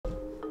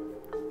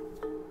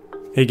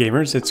Hey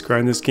gamers, it's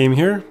GrindThisGame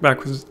here,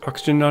 back with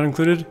oxygen not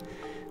included.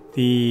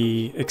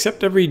 The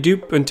accept every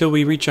dupe until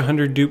we reach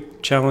 100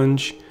 dupe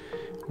challenge,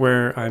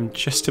 where I'm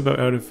just about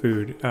out of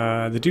food.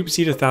 The dupes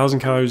eat 1,000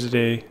 calories a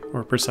day,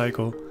 or per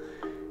cycle,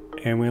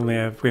 and we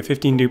have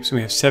 15 dupes and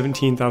we have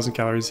 17,000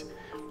 calories.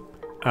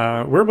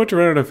 We're about to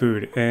run out of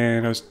food,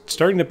 and I was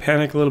starting to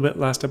panic a little bit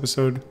last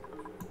episode.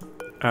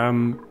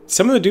 Some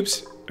of the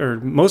dupes, or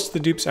most of the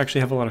dupes,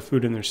 actually have a lot of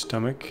food in their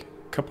stomach,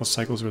 a couple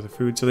cycles worth of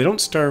food, so they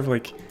don't starve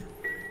like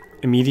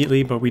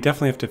immediately, but we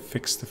definitely have to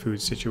fix the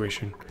food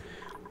situation.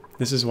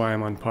 This is why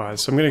I'm on pause.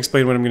 So I'm going to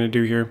explain what I'm going to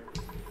do here.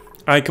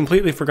 I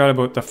completely forgot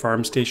about the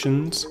farm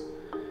stations.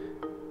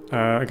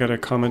 I got a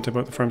comment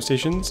about the farm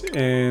stations,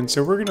 and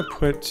so we're going to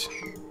put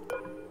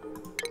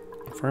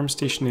a farm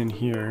station in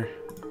here.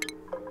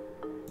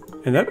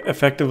 And that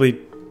effectively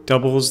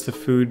doubles the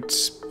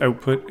food's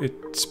output.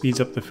 It speeds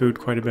up the food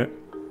quite a bit.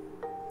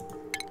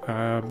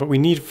 But we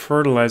need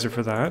fertilizer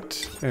for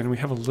that, and we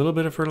have a little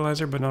bit of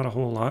fertilizer, but not a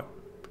whole lot.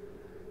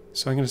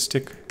 So I'm going to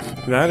stick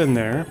that in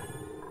there.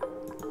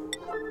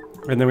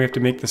 And then we have to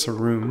make this a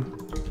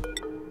room.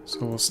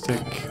 So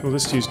we'll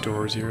just use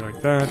doors here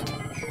like that.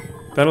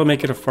 That'll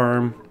make it a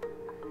farm.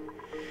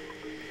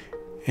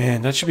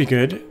 And that should be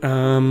good.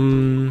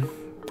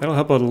 That'll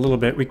help out a little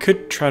bit. We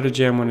could try to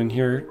jam one in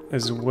here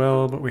as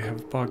well, but we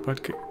have bog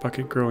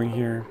bucket growing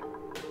here.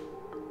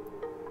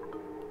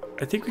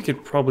 I think we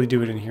could probably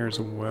do it in here as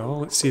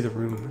well. Let's see the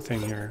room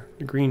thing here.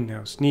 The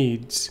greenhouse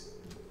needs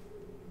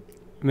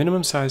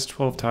minimum size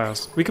 12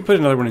 tiles. We could put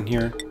another one in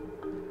here.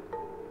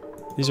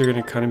 These are going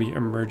to kind of be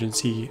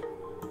emergency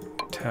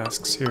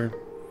tasks here.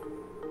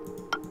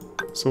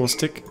 So we'll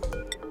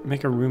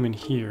make a room in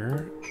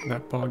here.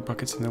 That bog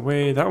bucket's in the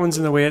way. That one's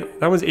in the way.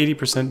 That one's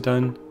 80%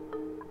 done.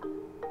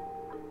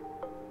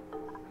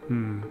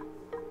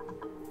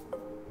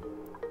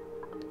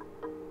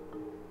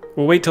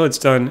 We'll wait till it's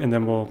done and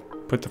then we'll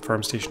put the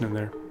farm station in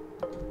there.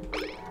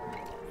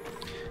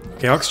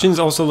 Okay, oxygen's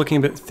also looking a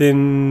bit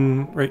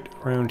thin right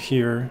around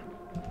here.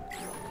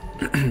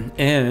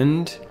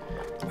 And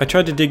I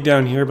tried to dig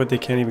down here, but they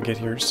can't even get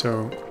here,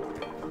 so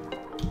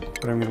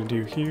what I'm going to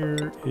do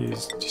here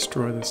is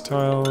destroy this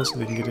tile so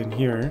they can get in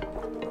here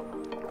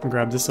and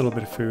grab this little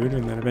bit of food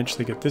and then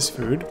eventually get this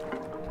food.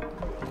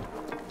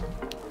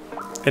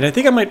 And I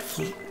think I might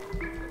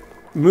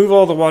move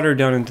all the water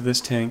down into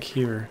this tank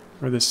here,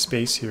 or this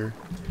space here.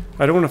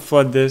 I don't want to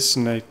flood this,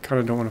 and I kind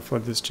of don't want to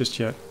flood this just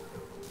yet.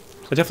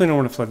 I definitely don't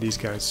want to flood these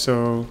guys,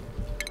 so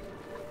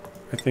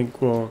I think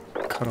we'll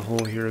cut a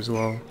hole here as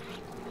well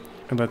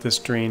and let this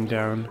drain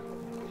down.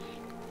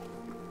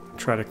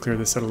 Try to clear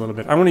this out a little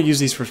bit. I want to use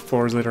these for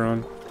floors later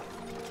on.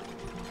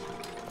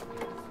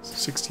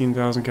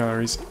 16,000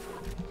 calories.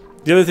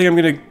 The other thing I'm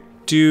going to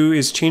do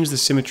is change the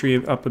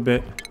symmetry up a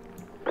bit.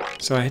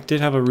 So I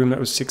did have a room that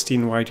was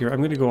 16 wide here. I'm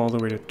going to go all the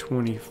way to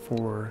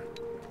 24,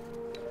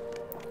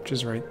 which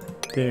is right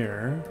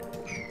there,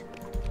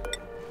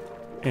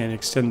 and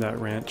extend that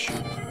ranch.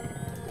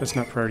 That's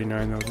not priority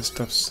 9 though, this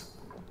stuff's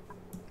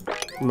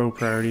low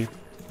priority.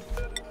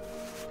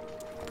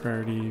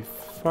 Priority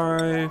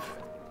 5.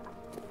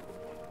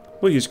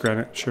 We'll use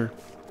granite, sure.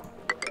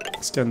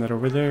 Extend that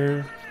over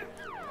there.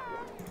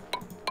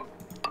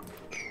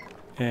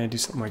 And do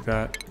something like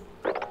that.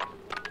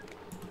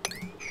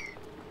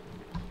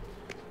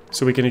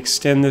 So we can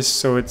extend this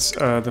so it's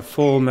the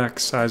full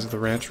max size of the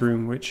ranch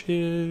room, which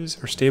is,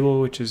 or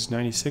stable, which is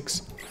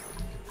 96.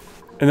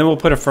 And then we'll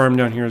put a farm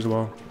down here as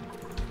well.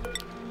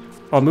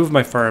 I'll move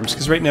my farms,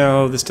 because right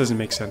now this doesn't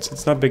make sense.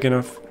 It's not big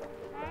enough.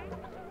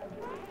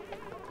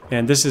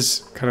 And this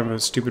is kind of a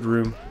stupid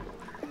room.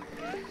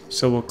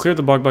 So we'll clear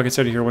the bog buckets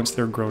out of here once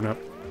they're grown up.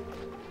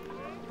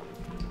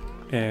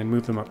 And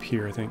move them up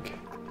here, I think.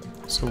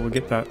 So we'll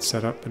get that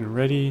set up and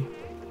ready.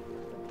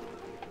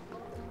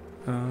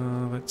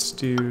 Let's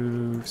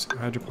do some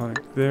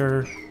hydroponic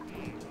there.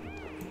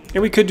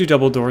 And we could do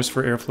double doors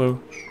for airflow.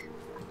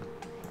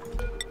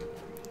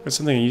 That's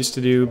something I used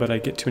to do, but I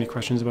get too many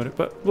questions about it.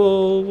 But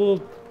we'll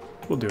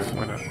do it.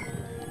 Why not?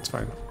 It's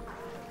fine.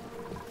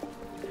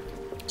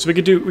 So we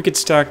could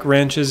stack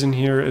ranches in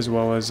here as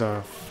well as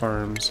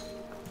farms.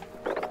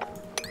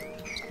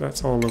 So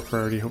that's all low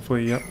priority,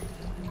 hopefully. Yep.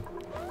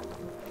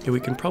 Yeah, we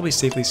can probably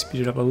safely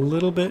speed it up a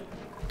little bit,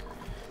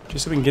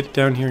 just so we can get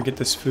down here and get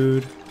this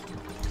food.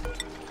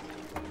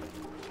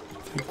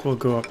 I think we'll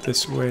go up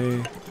this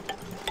way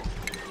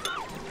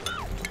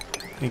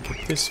and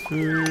get this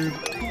food.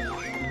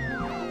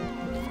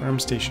 Farm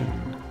station.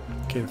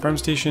 Okay, the farm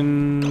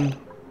station.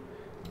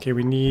 Okay,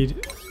 we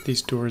need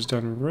these doors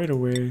done right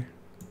away.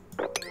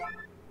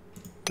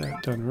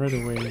 That done right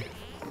away.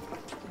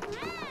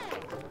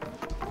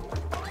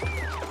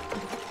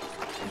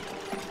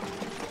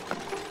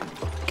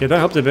 Okay, that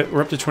helped a bit.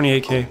 We're up to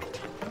 28k.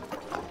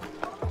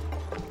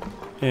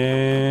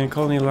 And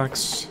colony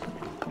lacks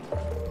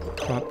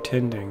crop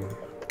tending.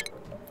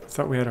 I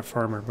thought we had a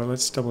farmer, but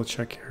let's double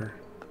check here.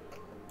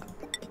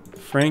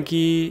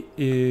 Frankie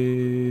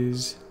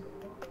is...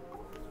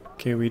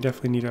 Okay, we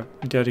definitely need a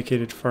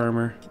dedicated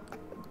farmer.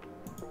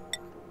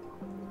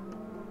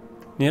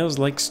 Nails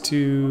likes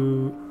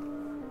to...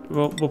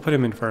 Well, we'll put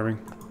him in farming.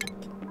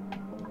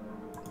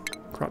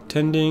 Crop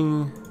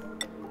tending.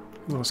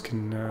 Who else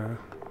can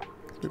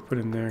we put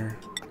in there?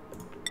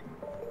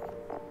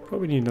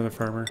 Probably need another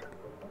farmer.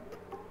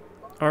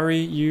 Ari,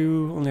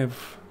 you only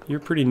have... You're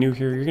pretty new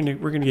here.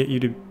 We're gonna get you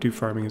to do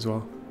farming as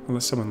well,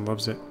 unless someone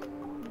loves it.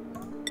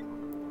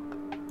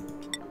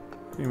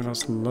 Anyone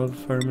else love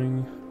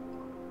farming?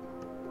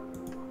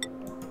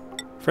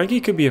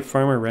 Frankie could be a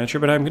farmer rancher,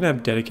 but I'm gonna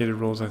have dedicated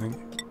roles, I think.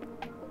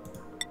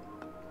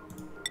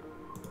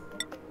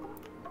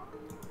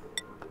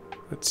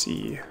 Let's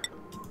see.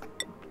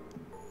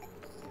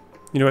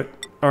 You know what,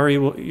 Ari,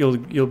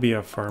 you'll be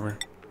a farmer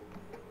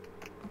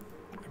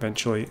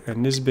eventually,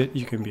 and Nisbet,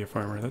 you can be a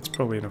farmer. That's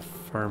probably enough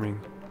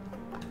farming.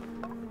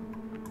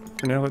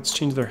 For now, let's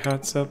change their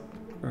hats up.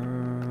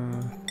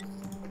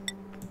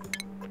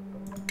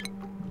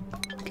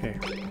 Okay.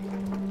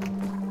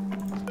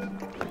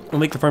 We'll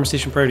make the farm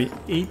station priority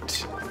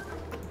 8.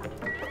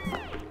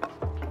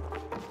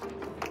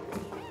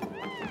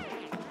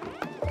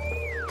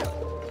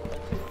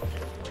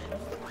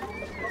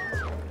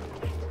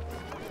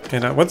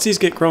 And once these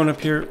get grown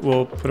up here,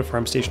 we'll put a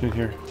farm station in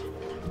here.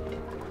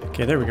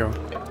 Okay, there we go.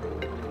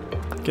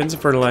 Getting some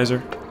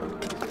fertilizer.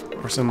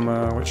 Or some,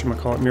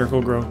 whatchamacallit,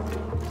 Miracle Grow.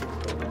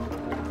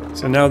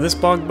 So now this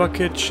bog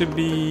bucket should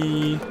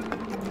be...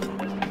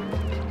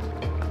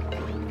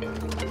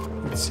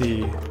 Let's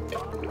see.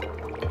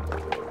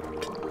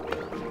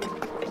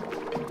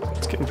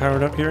 It's getting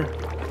powered up here.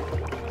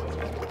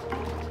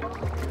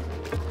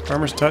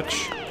 Farmer's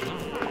Touch.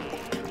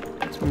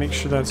 Let's make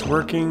sure that's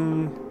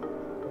working.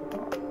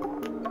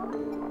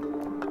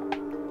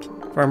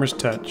 Farmer's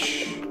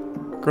Touch.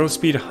 Growth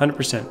speed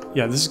 100%.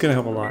 Yeah, this is going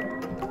to help a lot.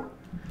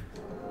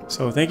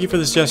 So thank you for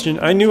the suggestion.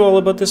 I knew all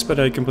about this, but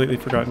I'd completely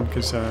forgotten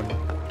because I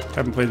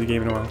haven't played the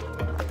game in a while.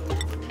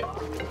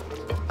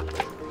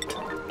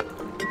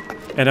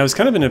 And I was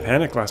kind of in a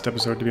panic last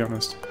episode, to be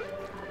honest.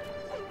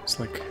 It's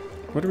like,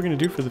 what are we going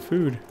to do for the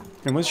food?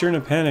 And once you're in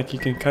a panic, you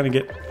can kind of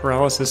get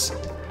paralysis.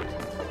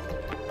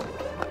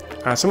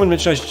 Someone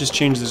mentioned I should just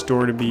change this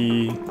door to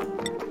be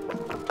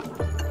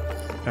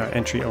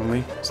entry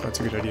only, so that's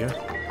a good idea.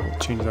 We'll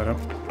change that up.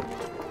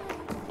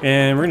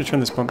 And we're going to turn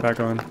this pump back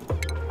on,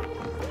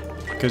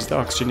 because the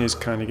oxygen is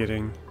kind of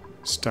getting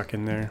stuck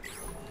in there.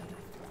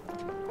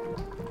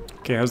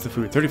 Okay, how's the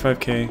food?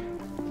 35k.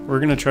 We're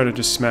going to try to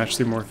just smash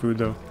through more food,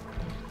 though.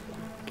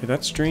 Okay,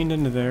 that's drained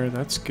into there.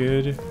 That's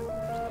good.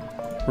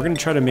 We're going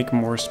to try to make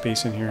more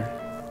space in here.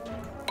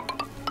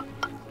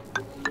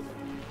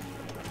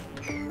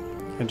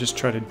 And just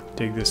try to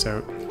dig this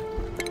out.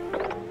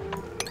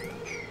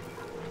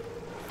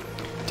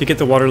 To get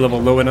the water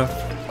level low enough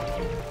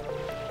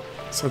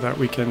so that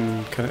we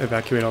can kind of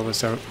evacuate all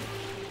this out.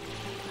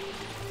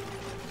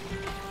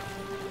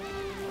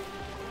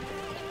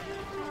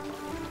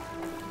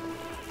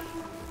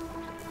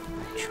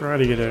 Try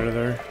to get out of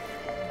there.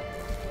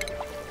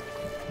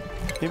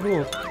 Maybe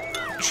we'll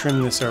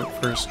trim this out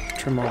first.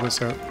 Trim all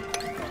this out.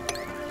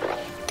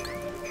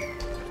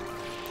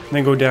 And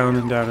then go down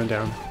and down and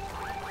down.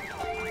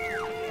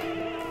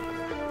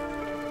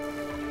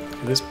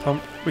 This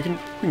pump, we can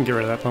get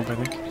rid of that pump, I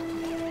think.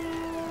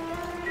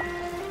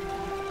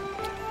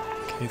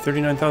 Okay,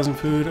 39,000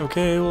 food.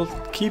 Okay, we'll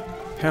keep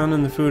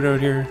pounding the food out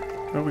here.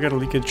 Oh, we got a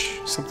leakage.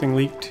 Something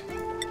leaked.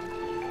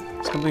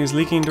 Something is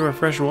leaking to our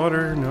fresh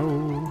water.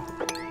 No.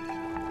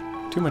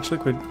 Too much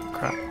liquid.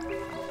 Crap.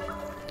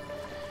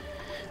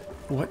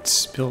 What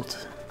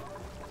spilt?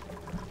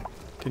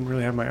 Didn't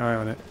really have my eye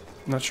on it.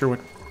 Not sure what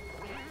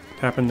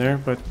happened there,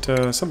 but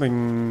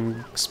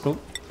something spilt.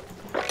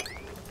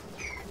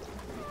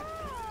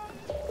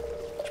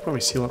 Should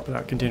probably seal up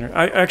that container.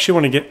 I actually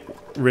want to get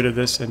rid of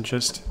this and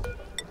just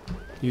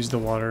use the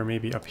water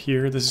maybe up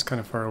here. This is kind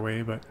of far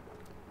away, but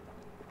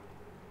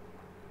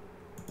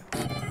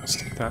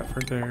stick that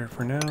for there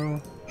for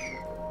now.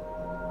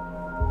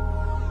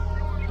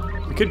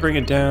 We could bring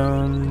it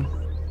down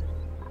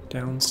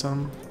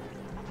some.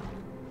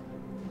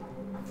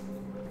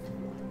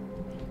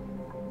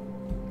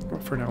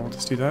 Well, for now, we'll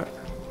just do that.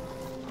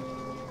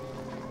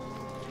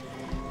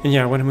 And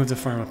yeah, I want to move the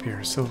farm up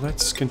here. So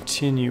let's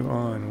continue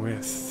on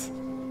with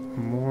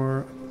more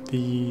of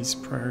these.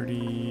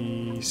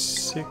 Priority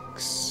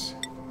 6.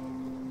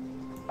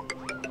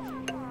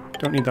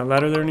 Don't need that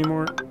ladder there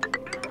anymore.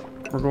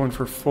 We're going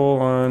for full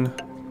on.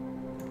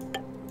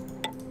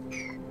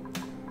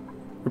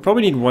 We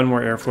probably need one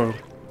more airflow.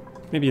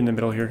 Maybe in the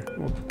middle here.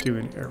 We'll do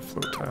an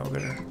airflow tile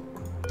there.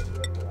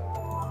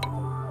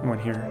 One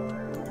here.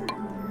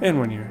 And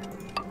one here.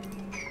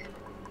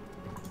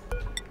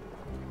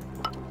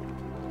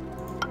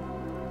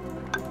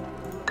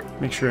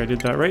 Make sure I did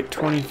that right.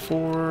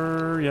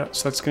 24. Yeah,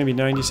 so that's going to be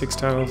 96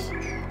 tiles.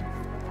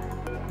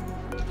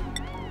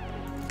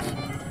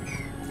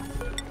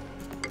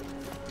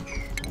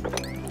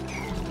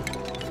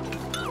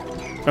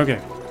 Okay.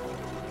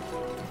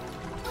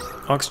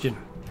 Oxygen.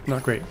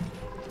 Not great.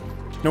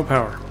 No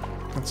power.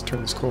 Let's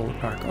turn this coal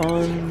back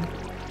on.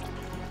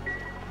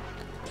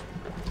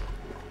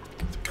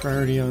 Get the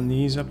priority on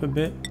these up a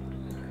bit.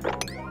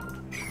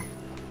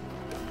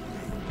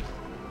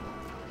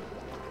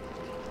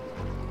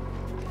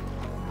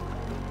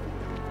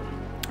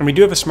 And we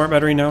do have a smart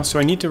battery now, so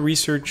I need to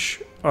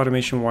research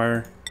automation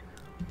wire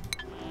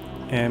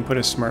and put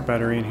a smart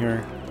battery in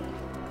here.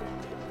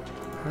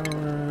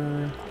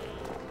 Power,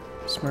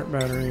 smart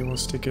battery, we'll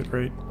stick it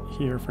right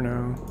here for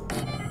now.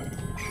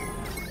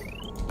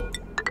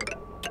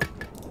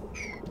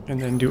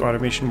 And then do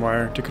automation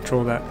wire to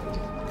control that.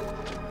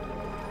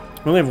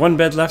 We only have one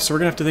bed left, so we're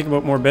gonna have to think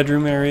about more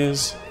bedroom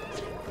areas.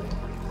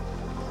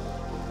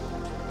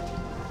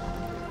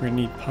 We're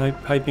gonna need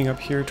piping up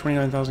here,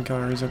 29,000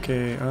 calories,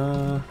 okay.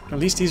 At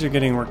least these are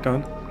getting worked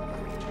on.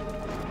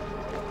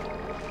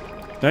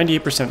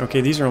 98%, okay,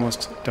 these are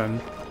almost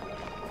done.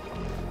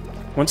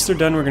 Once they're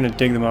done, we're gonna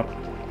dig them up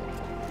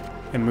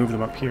and move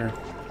them up here.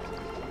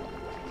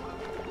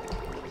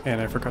 And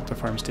I forgot the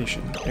farm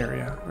station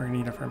area. We're gonna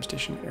need a farm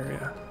station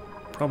area.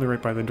 Probably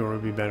right by the door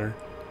would be better.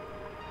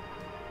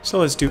 So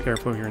let's do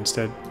airflow here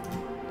instead.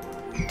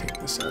 Take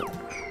this out.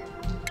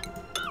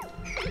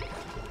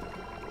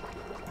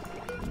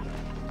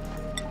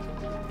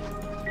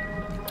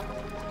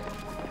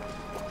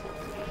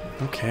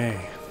 Okay.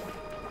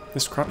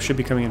 This crop should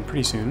be coming in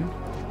pretty soon.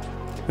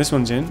 This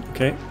one's in.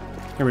 Okay.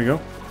 Here we go.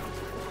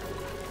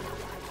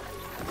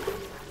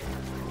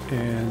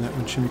 And that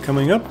one should be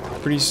coming up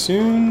pretty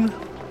soon.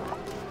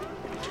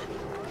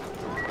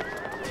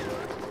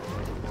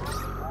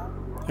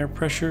 Air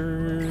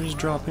pressure's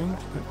dropping.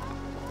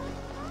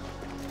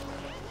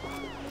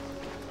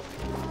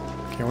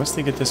 Okay, once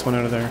they get this one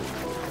out of there.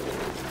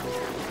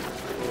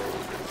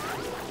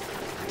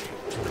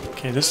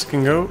 Okay, this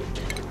can go.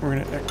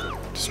 We're gonna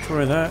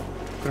destroy that.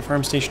 Put a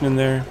farm station in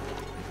there.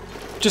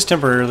 Just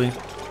temporarily.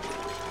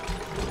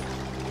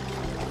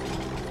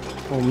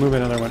 We'll move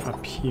another one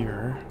up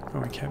here.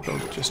 Oh, we can't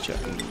build it just yet.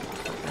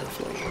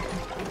 Airflow.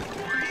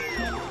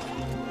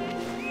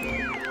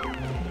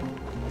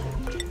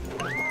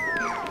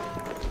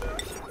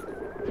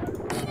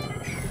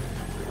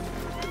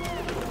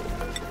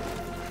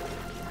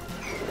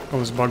 Oh,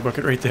 there's a bog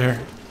bucket right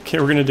there. Okay,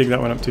 we're gonna dig that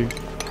one up too.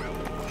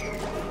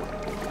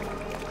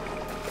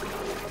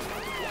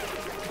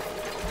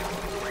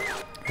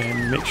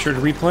 And make sure to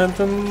replant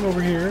them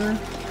over here.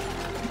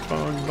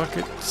 Bog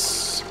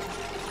buckets.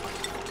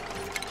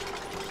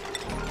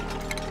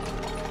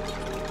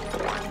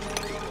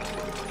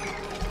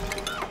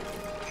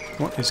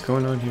 What is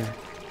going on here?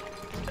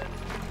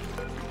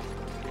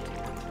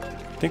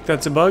 I think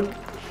that's a bug.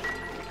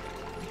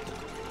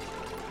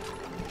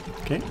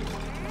 Okay.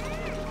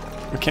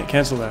 We can't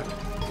cancel that.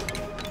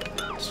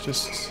 It's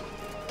just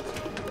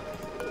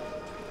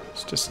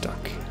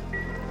stuck.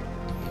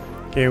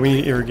 Okay, we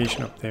need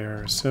irrigation up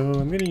there. So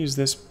I'm gonna use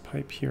this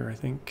pipe here, I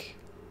think.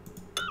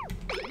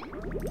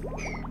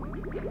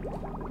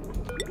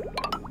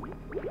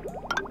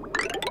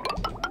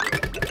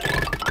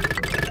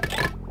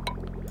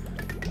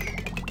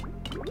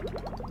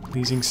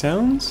 Pleasing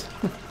sounds.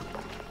 I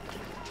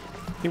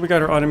think we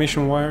got our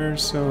automation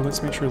wires, so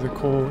let's make sure the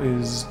coal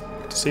is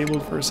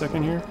disabled for a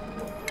second here.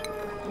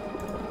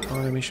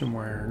 Automation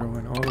wire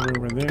going all the way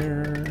over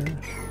there.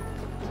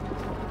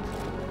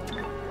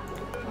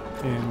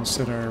 And we'll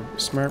set our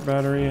smart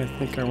battery. I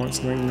think I want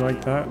something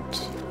like that.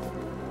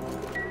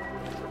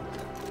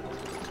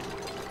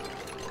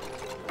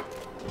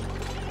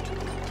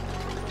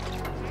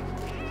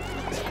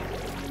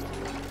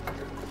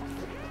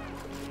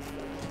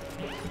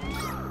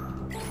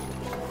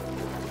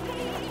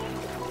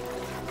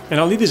 And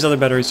I'll leave these other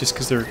batteries just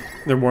because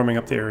they're warming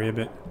up the area a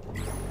bit.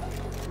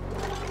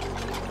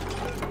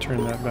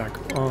 Turn that back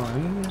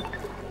on.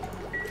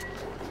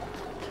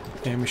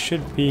 And we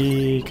should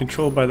be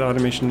controlled by the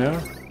automation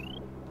now.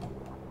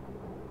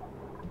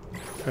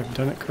 If I've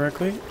done it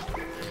correctly.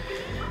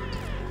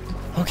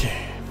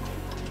 Okay.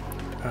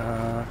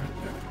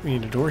 We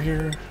need a door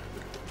here.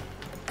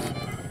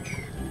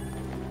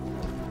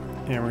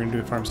 And we're going to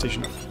do a farm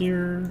station up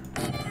here.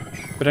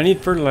 But I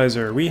need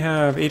fertilizer. We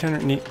have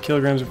 808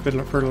 kilograms of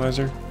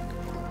fertilizer.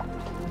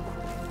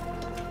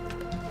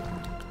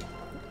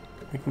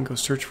 We can go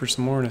search for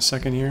some more in a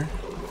second here.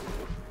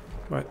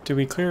 But did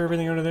we clear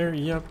everything out of there?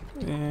 Yep.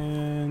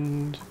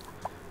 And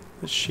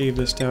let's shave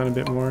this down a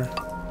bit more.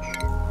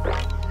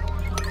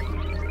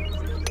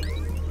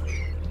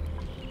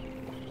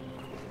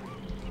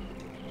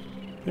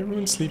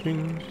 Everyone's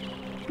sleeping.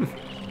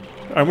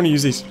 I want to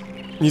use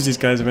these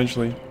guys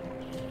eventually.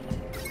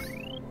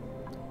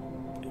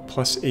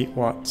 Plus 8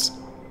 watts.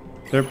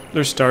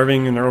 They're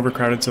starving and they're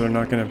overcrowded, so they're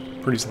not going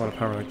to produce a lot of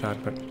power like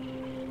that. But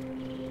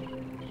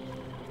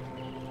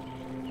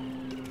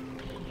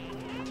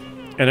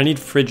and I need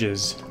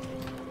fridges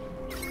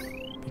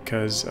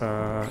because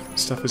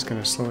stuff is going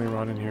to slowly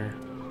rot in here.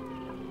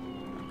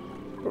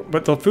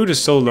 But the food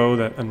is so low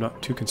that I'm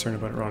not too concerned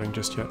about it rotting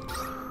just yet.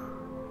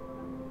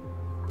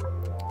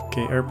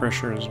 Okay, air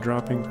pressure is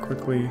dropping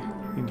quickly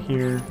in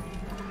here.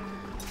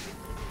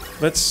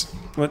 Let's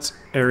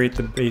aerate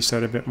the base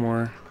out a bit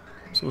more.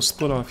 So we'll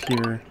split off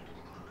here.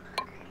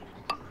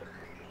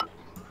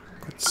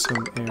 Put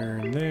some air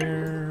in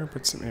there.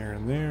 Put some air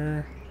in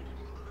there.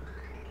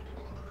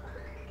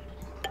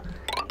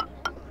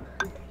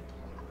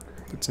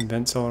 Put some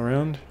vents all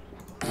around.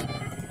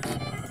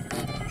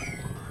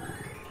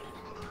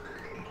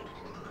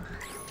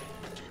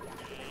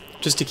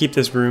 Just to keep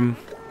this room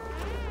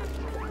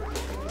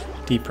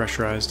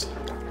depressurized.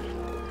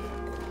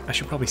 I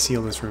should probably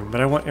seal this room,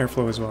 but I want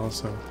airflow as well,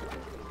 so.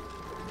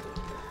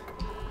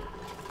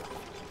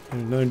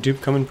 And another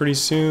dupe coming pretty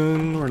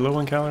soon. We're low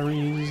on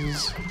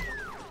calories.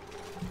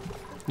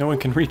 No one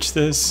can reach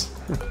this.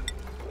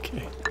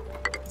 Okay,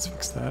 let's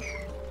fix that.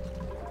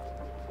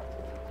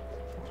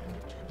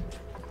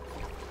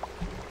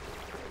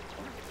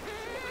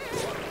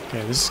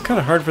 Okay, this is kind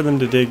of hard for them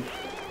to dig.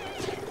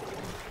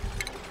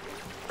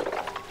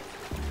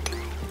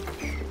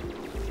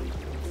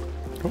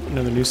 Oh,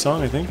 another new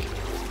song, I think.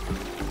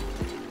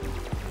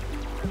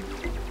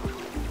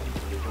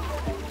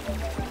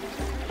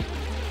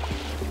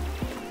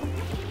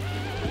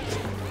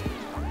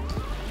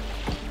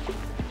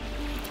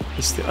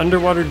 It's the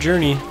underwater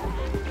journey.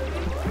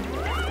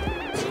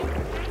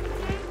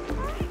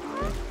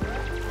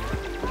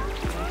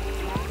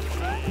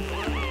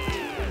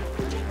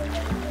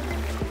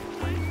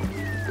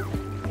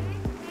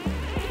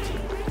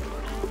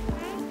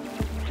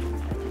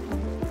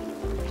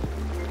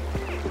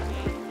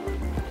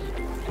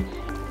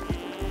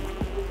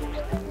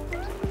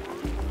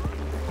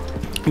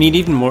 We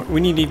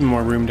need even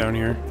more room down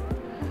here.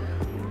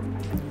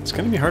 It's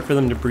gonna be hard for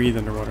them to breathe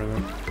underwater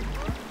though.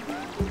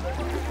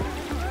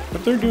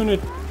 But they're doing a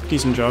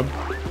decent job.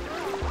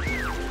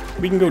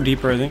 We can go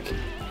deeper, I think.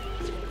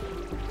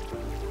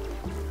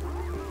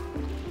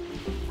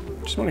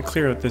 Just want to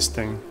clear out this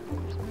thing.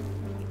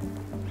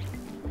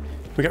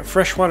 We got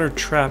fresh water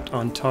trapped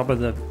on top of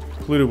the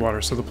polluted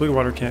water, so the polluted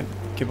water can't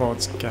give all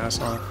its gas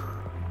off.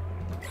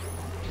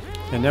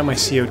 And now my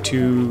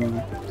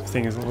CO2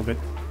 thing is a little bit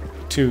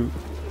too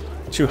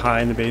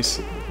high in the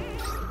base.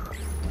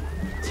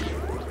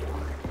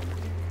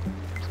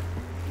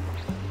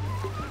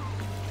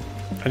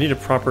 I need a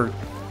proper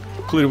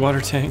polluted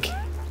water tank.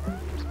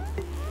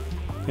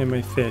 And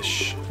my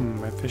fish.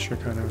 My fish are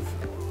kind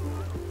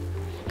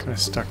of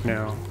stuck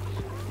now.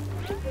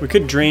 We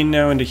could drain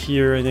now into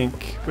here, I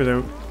think,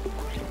 without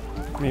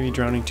maybe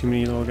drowning too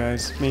many little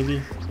guys,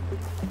 maybe.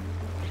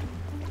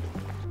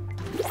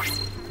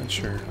 Not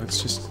sure.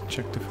 Let's just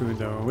check the food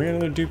though. We got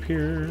another dupe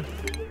here.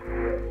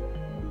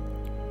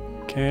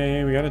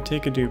 Okay, we gotta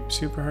take a dupe.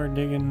 Super hard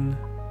digging.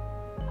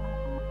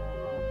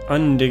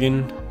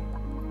 Undigging.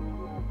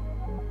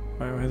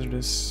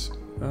 Biohazardous.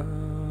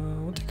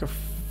 We'll take a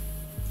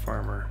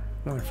farmer.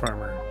 Another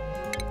farmer.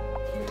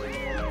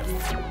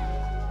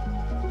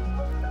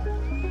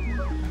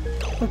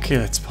 Okay,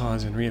 let's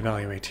pause and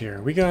reevaluate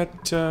here. We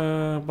got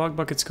bog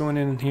buckets going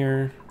in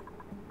here.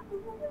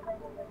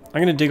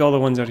 I'm gonna dig all the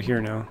ones out of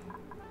here now.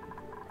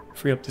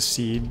 Free up the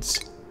seeds.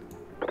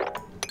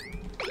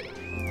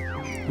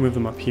 Move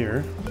them up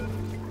here.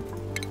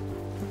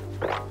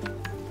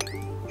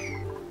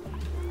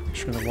 Make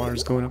sure the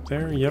water's going up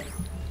there. Yep.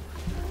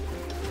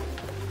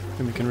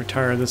 Then we can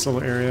retire this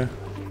little area.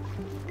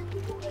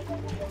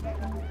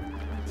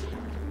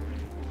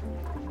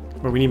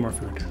 But we need more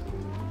food.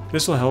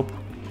 This will help.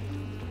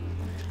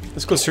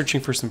 Let's go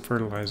searching for some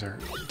fertilizer.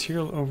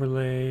 Material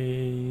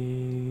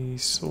overlay,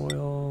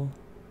 soil.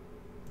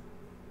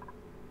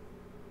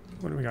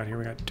 What do we got here?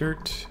 We got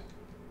dirt,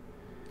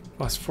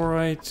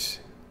 phosphorite.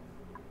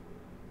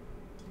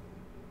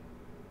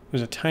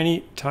 There's a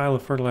tiny tile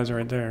of fertilizer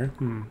right there.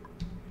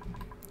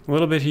 A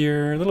little bit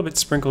here, a little bit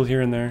sprinkled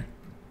here and there.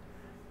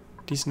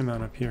 Decent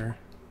amount up here.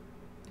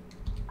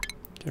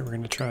 Okay, we're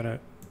gonna try to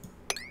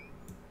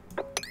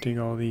dig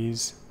all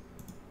these.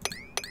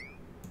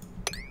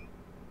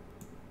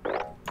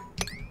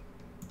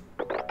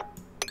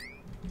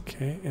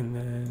 Okay, and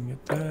then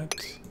get that.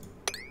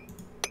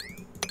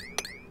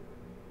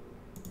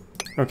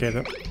 Okay,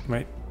 that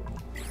might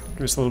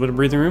give us a little bit of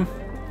breathing room.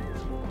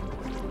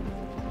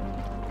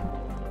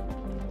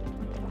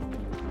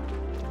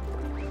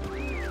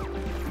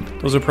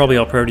 Those are probably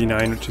all priority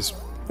 9, which is...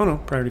 oh no,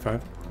 priority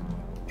 5.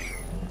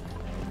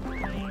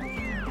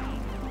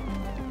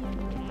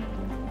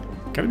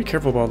 Gotta be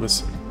careful about all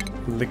this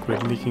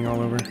liquid leaking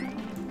all over.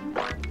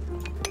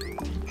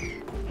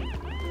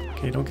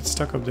 Okay, don't get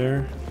stuck up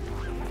there.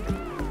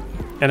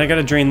 And I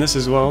gotta drain this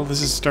as well.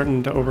 This is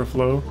starting to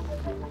overflow.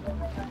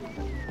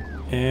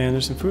 And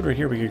there's some food right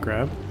here we could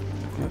grab.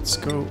 Let's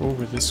go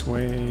over this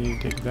way,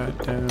 dig that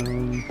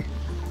down.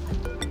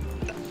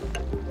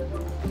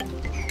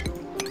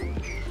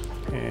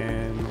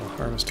 And we'll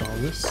harvest all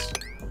this.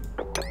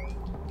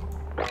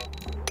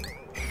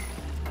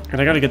 And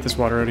I gotta get this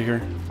water out of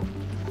here.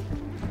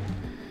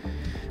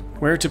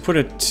 Where to put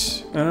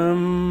it?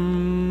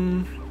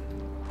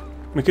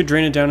 We could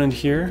drain it down into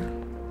here.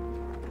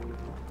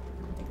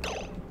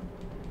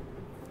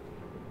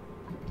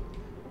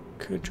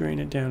 Could drain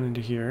it down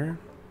into here.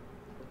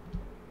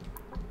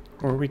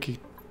 Or we could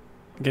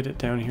get it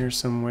down here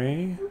some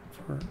way.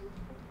 For,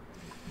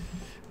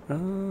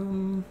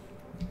 I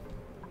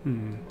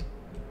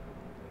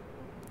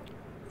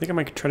think I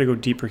might try to go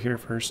deeper here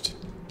first.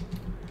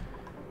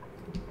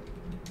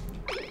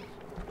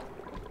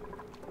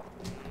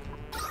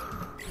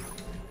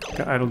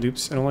 of idle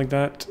dupes. I don't like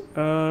that.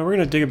 We're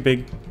gonna dig a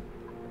big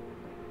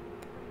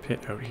pit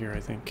out here, I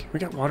think. We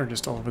got water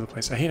just all over the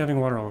place. I hate having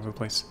water all over the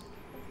place.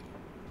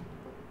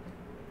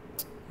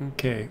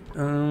 Okay,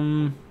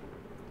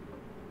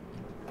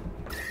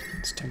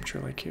 what's temperature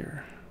like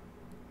here?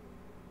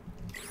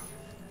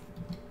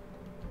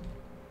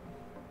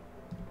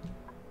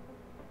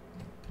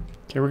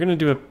 Okay, we're gonna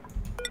do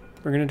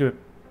a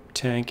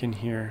tank in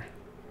here.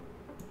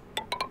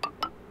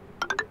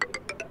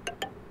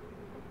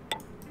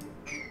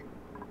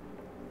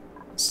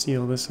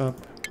 Seal this up.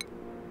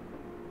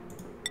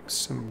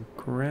 Some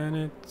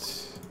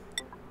granite.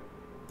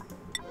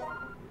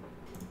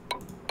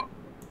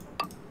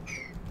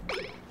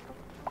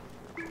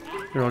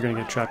 You're all gonna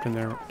get trapped in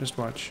there. Just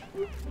watch.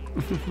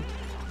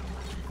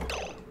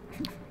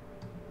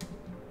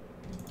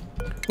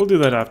 We'll do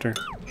that after.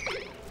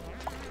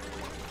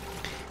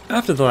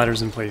 After the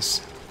ladder's in place.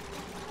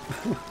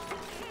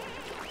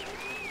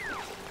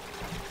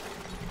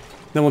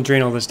 Then we'll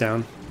drain all this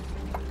down.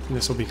 And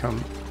this will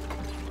become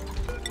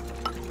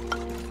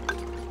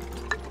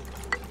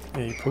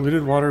a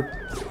polluted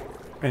water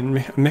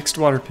and mixed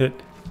water pit.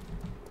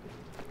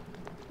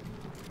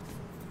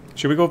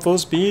 Should we go full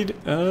speed?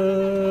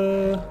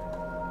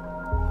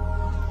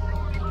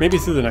 Maybe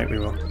through the night we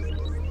will.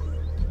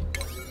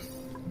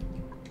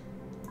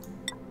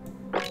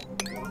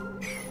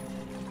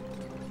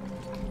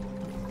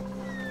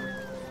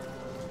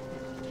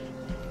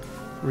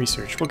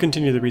 Research. We'll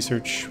continue the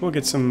research. We'll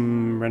get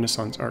some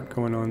Renaissance art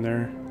going on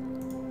there.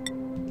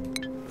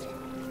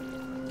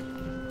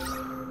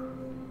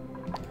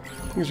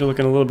 Things are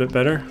looking a little bit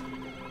better.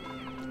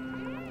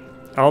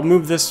 I'll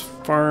move this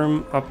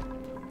farm up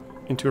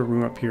into a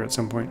room up here at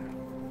some point.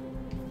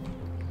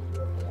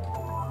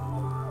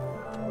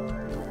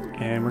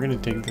 And we're gonna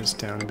dig this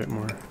down a bit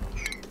more.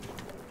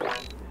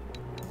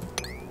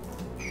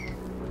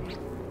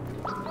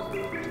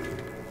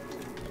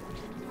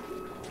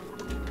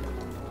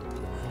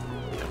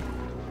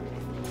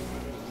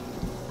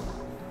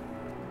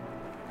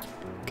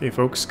 Okay,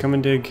 folks, come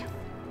and dig.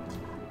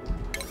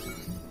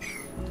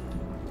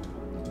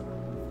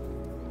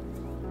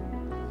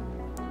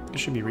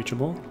 This should be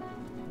reachable.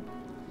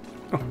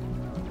 Oh,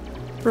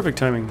 perfect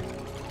timing.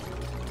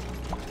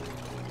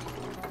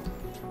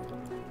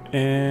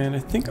 And I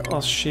think I'll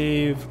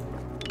shave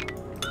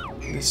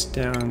this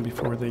down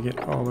before they get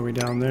all the way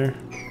down there.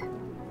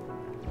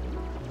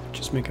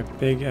 Just make a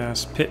big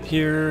ass pit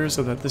here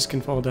so that this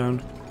can fall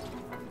down.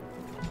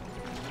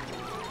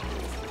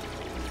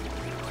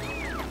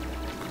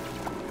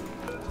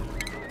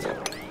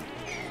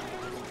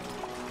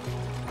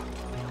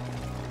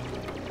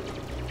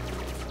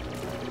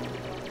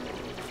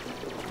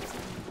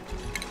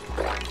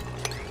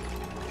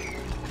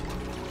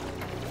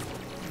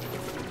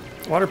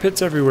 Water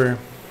pits everywhere.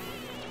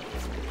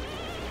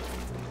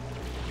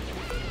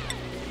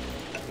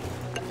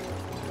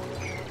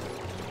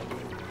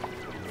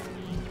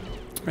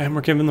 And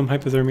we're giving them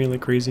hypothermia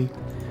like crazy.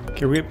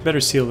 Okay, we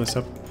better seal this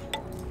up.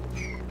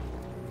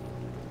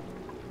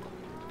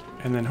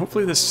 And then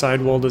hopefully this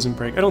side wall doesn't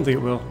break. I don't think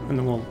it will. And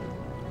then we'll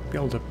be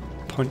able to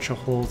punch a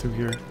hole through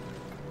here.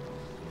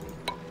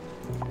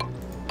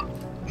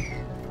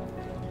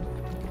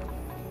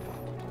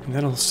 And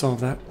that'll solve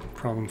that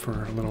problem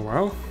for a little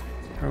while.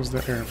 How's the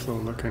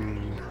airflow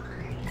looking?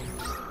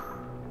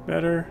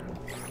 Better.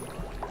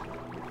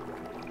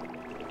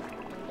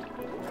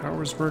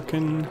 Power's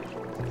working.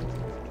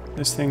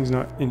 This thing's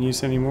not in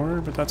use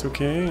anymore, but that's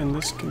okay, and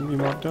this can be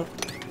mopped up.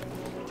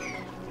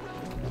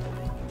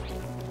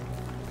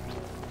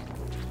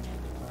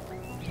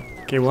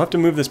 Okay, we'll have to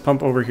move this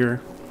pump over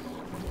here.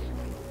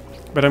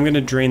 But I'm gonna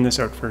drain this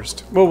out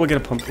first. Well, we'll get a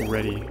pump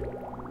ready.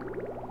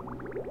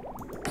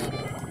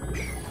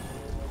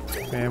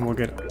 And we'll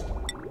get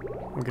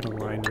a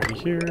line ready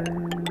here.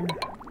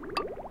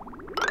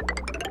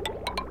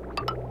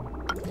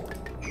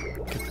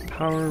 Get the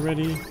power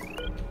ready.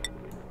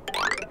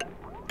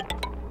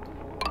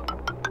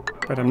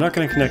 But I'm not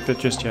going to connect it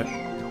just yet.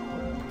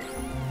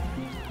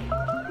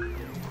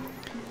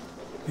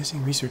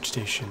 Missing research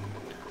station.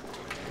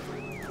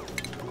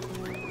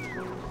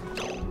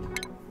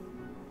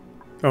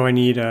 Oh, I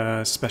need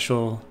a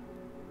special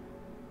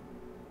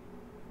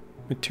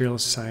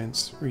materials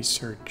science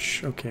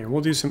research. Okay,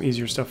 we'll do some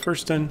easier stuff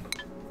first then.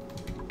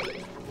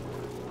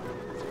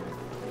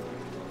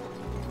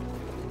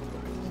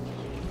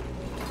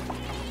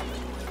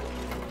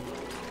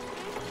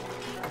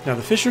 Now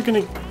the fish are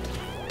gonna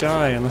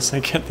die unless I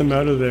get them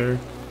out of there.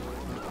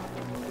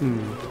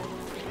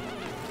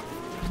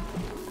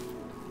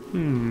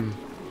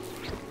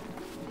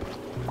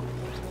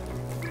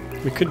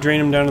 We could drain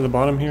them down to the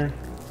bottom here,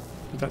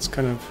 but that's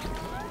kind of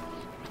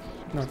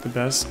not the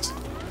best.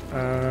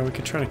 We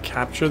could try to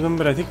capture them,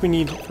 but I think we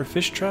need, for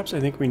fish traps, I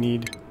think we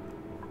need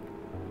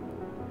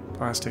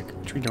plastic,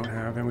 which we don't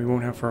have, and we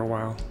won't have for a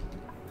while.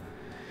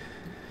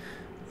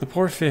 The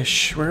poor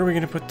fish. Where are we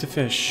going to put the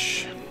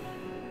fish?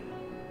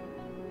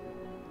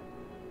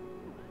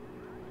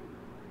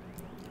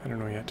 I don't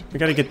know yet. We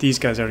got to get these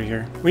guys out of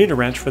here. We need a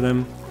ranch for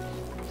them.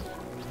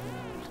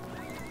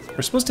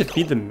 We're supposed to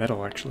feed them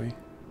metal, actually.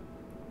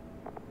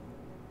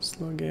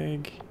 Slug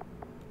egg.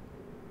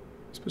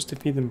 We're supposed to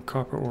feed them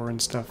copper ore and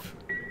stuff.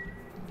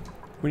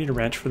 We need a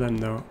ranch for them,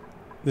 though.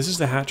 This is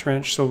the hatch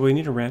ranch, so we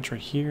need a ranch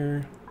right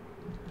here.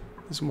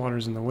 This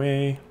water's in the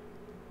way.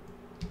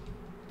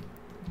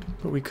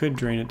 But we could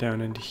drain it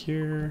down into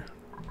here.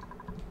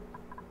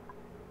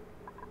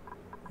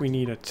 We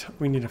need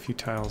a few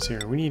tiles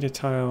here. We need a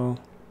tile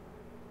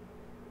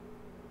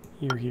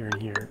here, here, and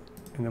here.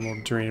 And then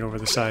we'll drain it over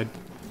the side.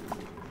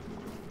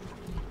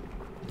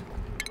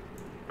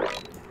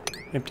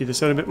 Empty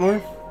this out a bit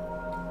more.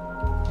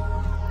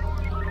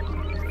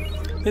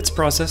 It's a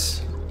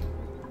process.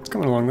 It's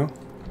coming along though.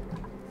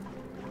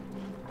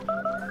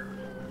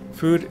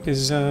 Food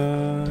is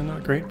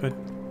not great, but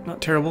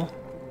not terrible.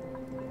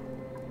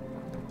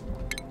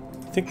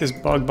 I think this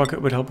bog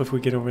bucket would help if we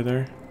get over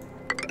there.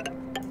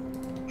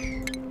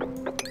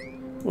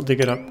 We'll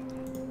dig it up.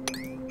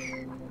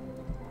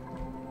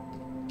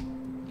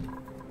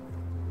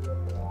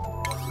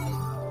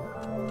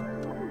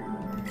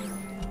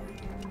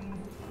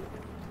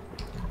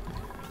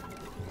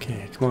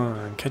 Okay, come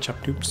on, catch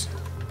up, dupes.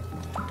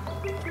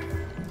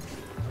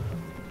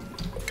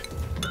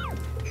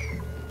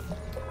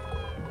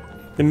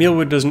 The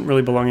mealwood doesn't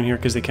really belong in here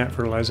because they can't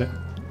fertilize it.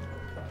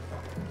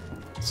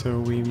 So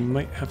we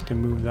might have to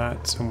move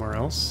that somewhere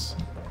else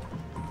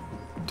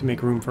to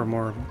make room for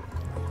more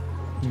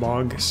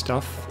bog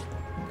stuff.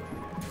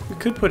 We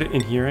could put it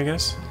in here, I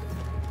guess.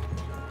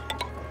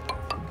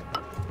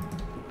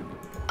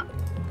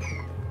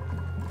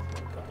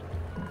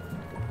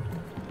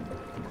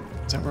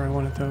 Is that where I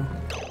want it though?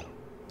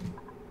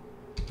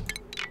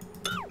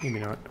 Maybe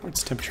not.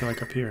 What's the temperature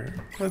like up here?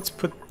 Let's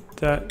put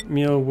that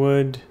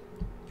mealwood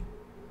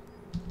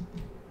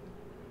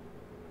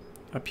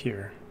up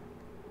here.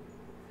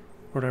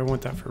 Or do I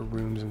want that for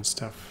rooms and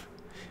stuff?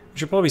 We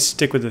should probably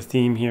stick with the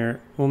theme here.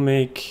 We'll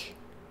make...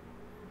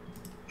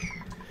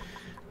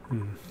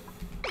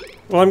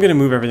 Well, I'm going to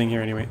move everything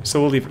here anyway, so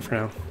we'll leave it for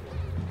now.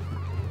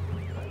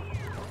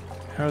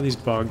 How are these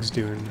bogs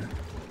doing?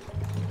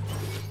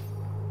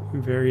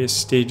 Various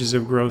stages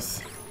of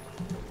growth.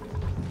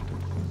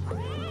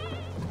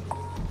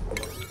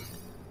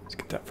 Let's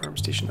get that farm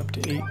station up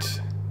to 8.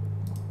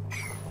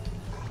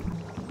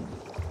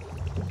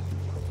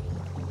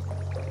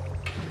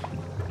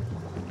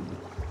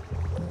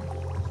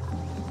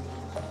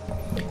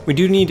 We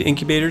do need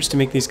incubators to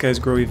make these guys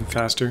grow even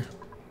faster.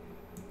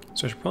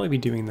 So I should probably be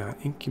doing that.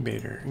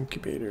 Incubator,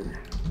 incubator.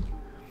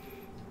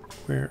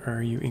 Where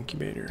are you,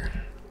 incubator?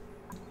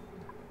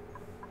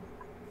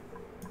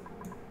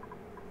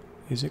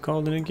 Is it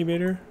called an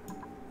incubator?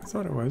 I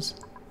thought it was.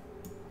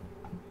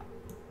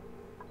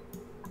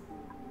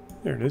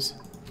 There it is.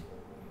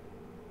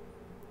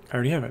 I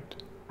already have it.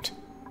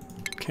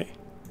 Okay.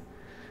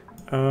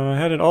 I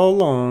had it all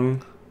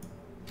along.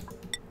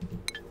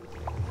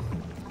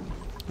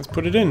 Let's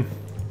put it in.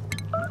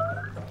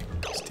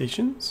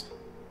 Stations?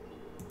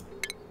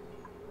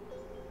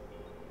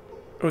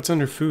 Oh, it's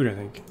under food, I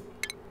think.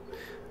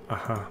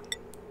 Aha.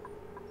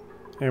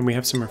 And we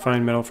have some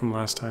refined metal from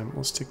last time.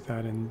 We'll stick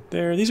that in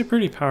there. These are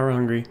pretty power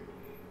hungry.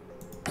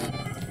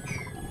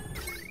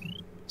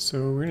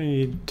 So we're gonna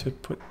need to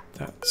put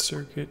that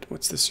circuit.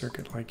 What's the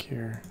circuit like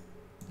here?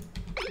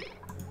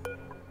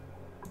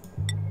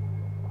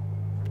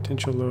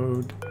 Potential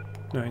load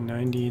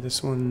 990.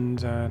 This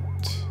one's at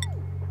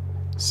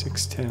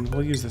 610.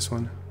 We'll use this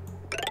one.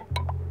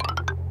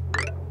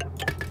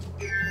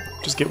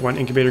 Just get one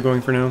incubator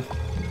going for now.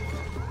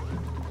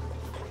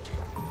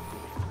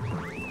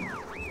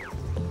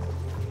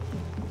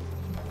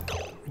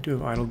 We do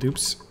have idle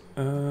dupes.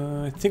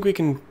 I think we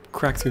can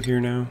crack through here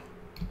now.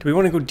 Do we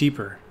want to go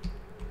deeper?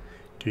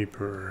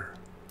 Deeper.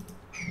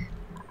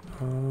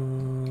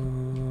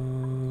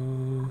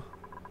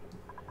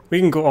 We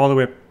can go all the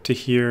way up to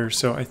here,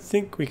 so I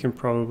think we can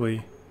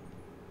probably...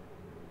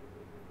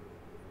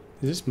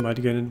 Is this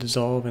mud going to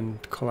dissolve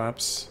and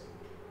collapse?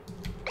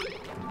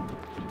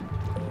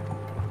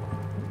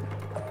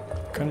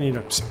 Kind of need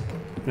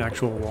an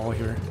actual wall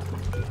here.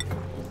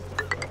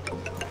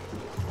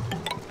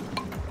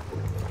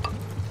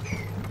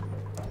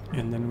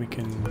 And then we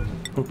can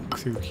poke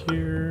through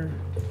here.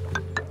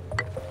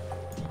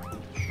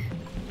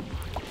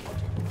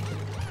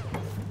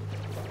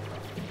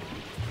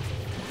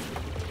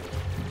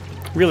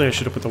 Really, I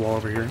should have put the wall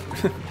over here.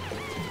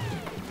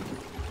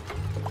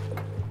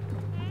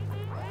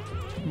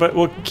 But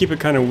we'll keep it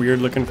kind of weird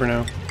looking for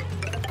now.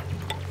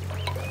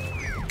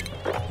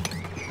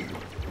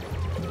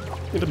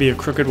 It'll be a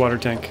crooked water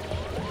tank.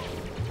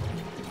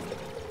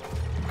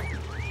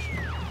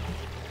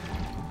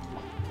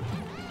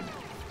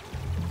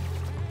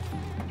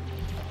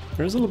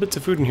 There's little bits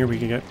of food in here we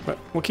can get, but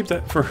we'll keep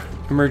that for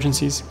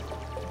emergencies.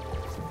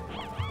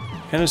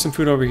 And there's some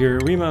food over here.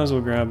 We might as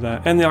well grab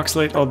that. And the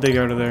oxalate I'll dig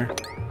out of there.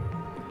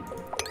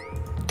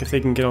 If they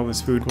can get all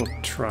this food,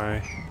 we'll try.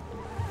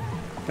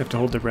 They have to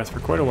hold their breath for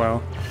quite a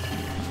while.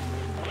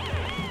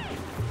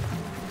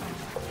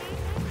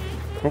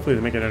 Hopefully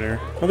they make it out of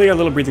here. Oh, they got a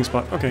little breathing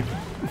spot. Okay.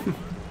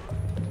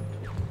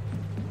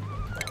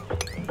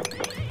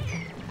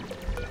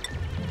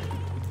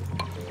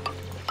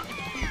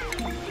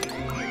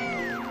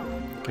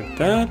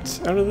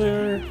 that out of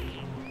there.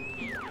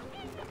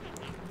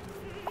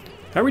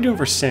 How are we doing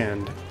for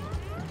sand?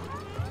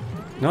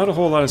 Not a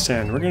whole lot of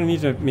sand. We're gonna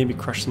need to maybe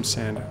crush some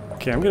sand.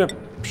 Okay, I'm gonna...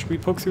 Should we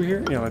poke through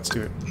here? Yeah, let's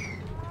do it.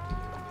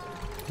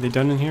 Are they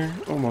done in here?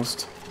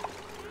 Almost.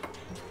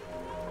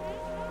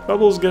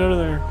 Bubbles, get out of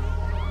there.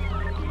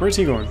 Where's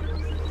he going?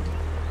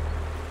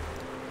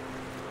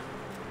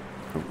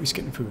 Oh, he's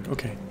getting food.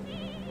 Okay.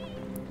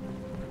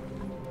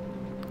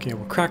 Okay,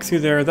 we'll crack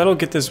through there. That'll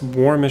get this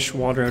warmish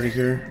water out of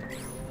here.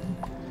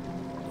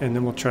 And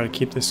then we'll try to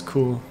keep this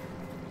cool.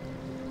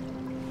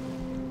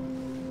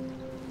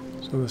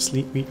 So the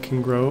sleet wheat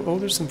can grow. Oh,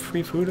 there's some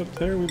free food up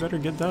there. We better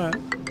get that.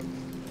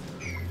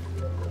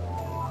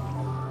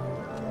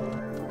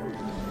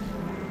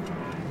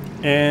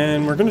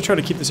 And we're going to try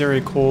to keep this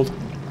area cold.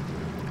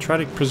 Try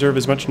to preserve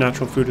as much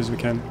natural food as we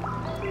can.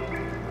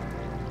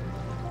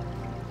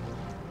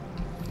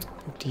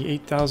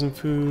 58,000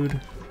 food.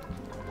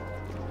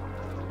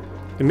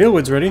 The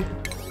mealwood's ready.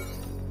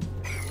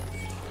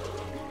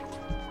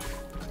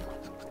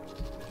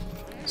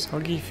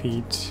 Soggy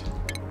feet.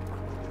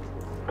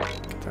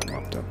 Get that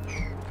mopped up.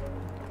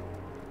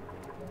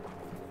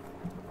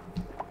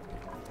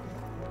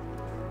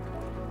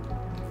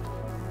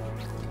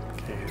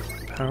 Okay,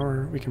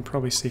 power. We can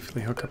probably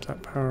safely hook up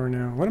that power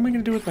now. What am I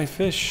going to do with my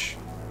fish?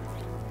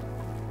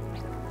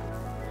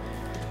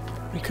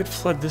 We could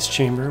flood this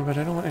chamber, but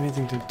I don't want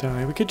anything to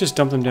die. We could just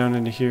dump them down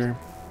into here.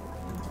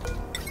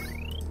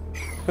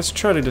 Let's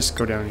try to just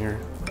go down here.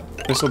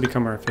 This will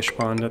become our fish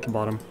pond at the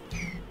bottom.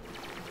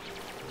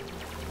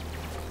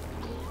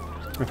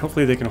 And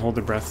hopefully they can hold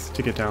their breath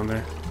to get down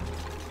there.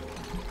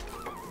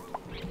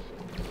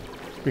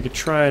 We could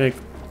try to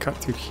cut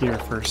through here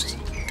first.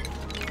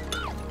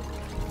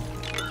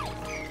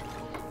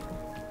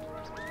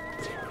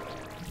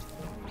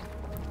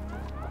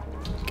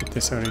 Get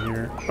this out of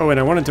here. Oh, and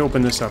I wanted to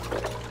open this up.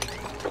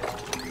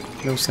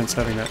 No sense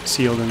having that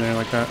sealed in there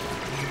like that.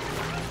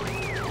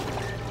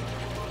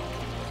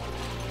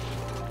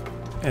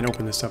 And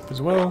open this up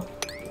as well.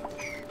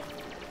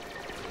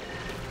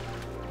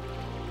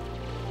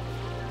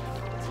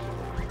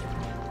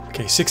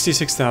 Okay,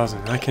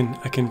 66,000. I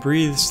can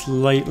breathe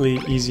slightly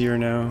easier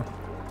now.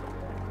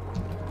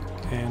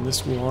 And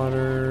this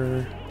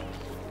water.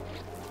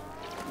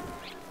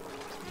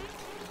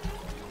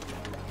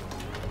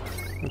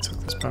 Let's hook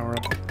this power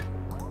up.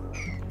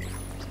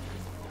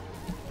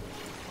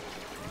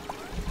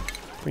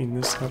 Clean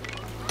this up.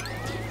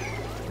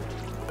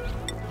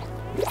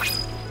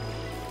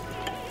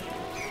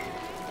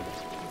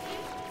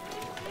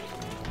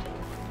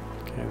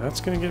 Okay,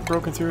 that's gonna get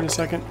broken through in a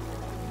second.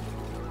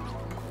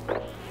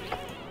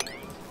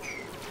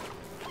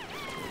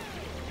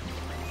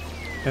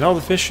 And all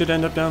the fish should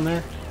end up down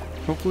there,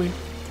 hopefully.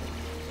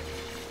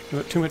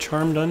 Not too much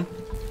harm done.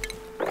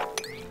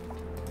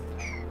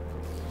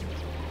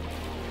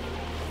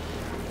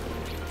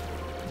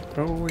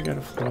 Oh, we got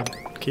a flood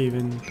cave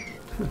in.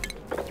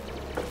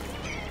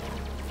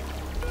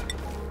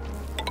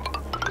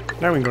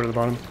 Now we can go to the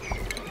bottom.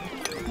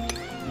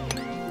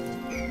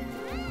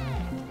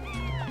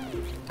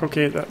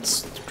 Okay,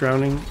 that's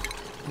drowning.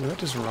 Did that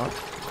just rot?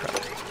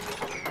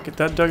 Crap. Get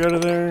that dug out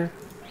of there.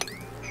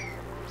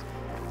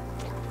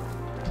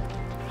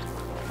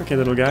 Okay,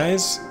 little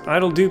guys.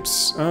 Idle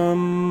dupes.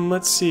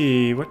 Let's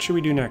see. What should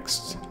we do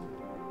next?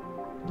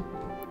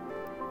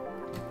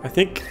 I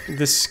think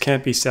this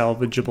can't be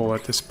salvageable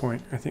at this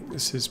point. I think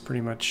this is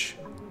pretty much...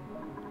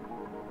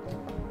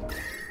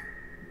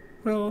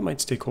 Well, it might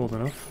stay cold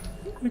enough.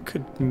 It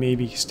could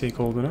maybe stay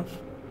cold enough.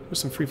 There's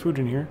some free food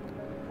in here.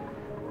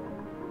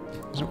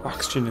 There's no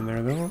oxygen in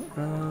there, though.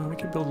 We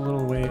could build a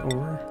little way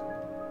over.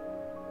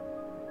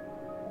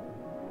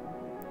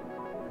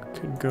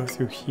 Could go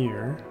through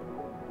here.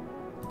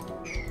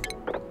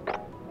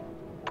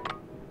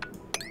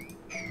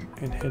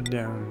 And head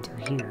down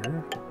through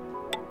here.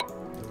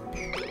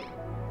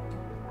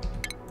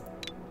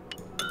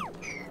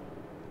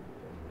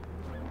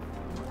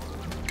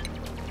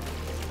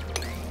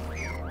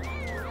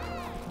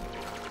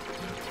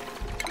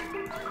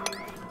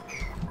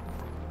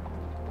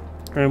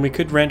 And we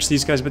could ranch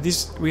these guys, but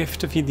we have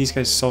to feed these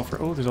guys sulfur.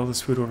 Oh, there's all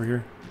this food over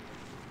here.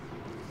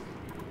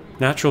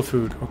 Natural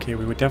food. Okay,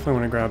 we would definitely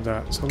want to grab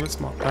that. So let's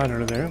mop that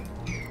out of there.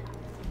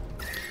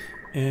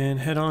 And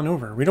head on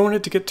over. We don't want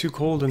it to get too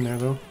cold in there,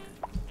 though.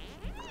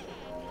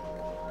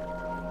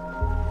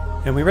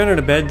 And we ran out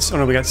of beds. Oh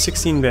no, we got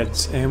 16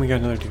 beds. And we got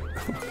another dude.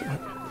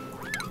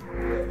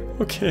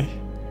 Okay.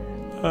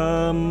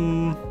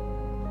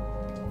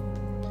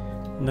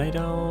 Night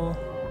owl.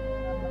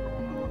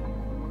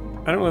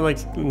 I don't really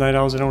like night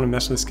owls. I don't want to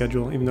mess with the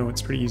schedule, even though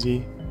it's pretty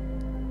easy.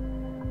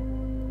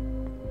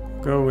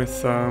 Go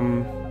with,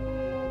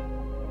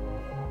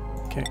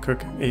 can't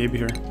cook. Abe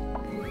here.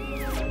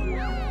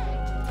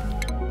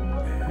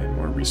 And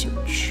more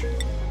research.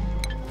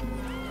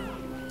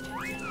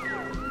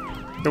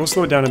 I will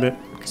slow it down a bit,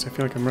 because I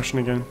feel like I'm rushing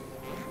again.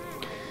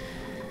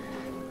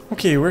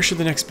 Okay, where should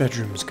the next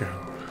bedrooms go?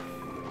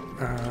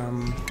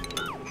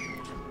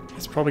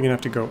 It's probably gonna have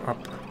to go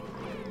up.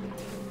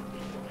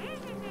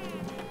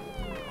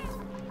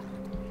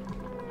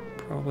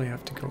 Probably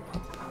have to go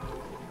up.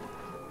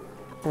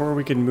 Or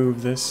we could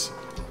move this.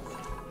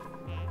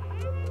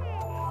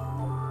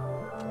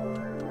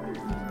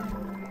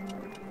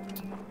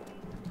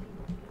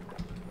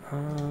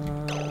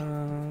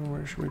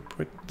 Where should we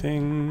put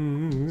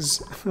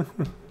things? Well,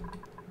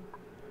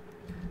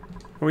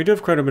 we do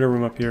have quite a bit of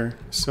room up here,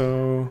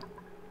 so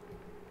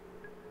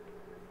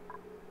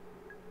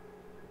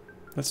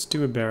let's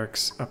do a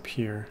barracks up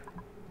here.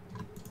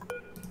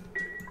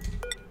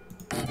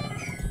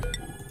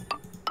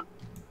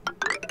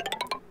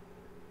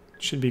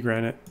 Should be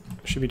granite.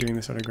 Should be doing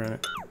this out of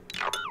granite.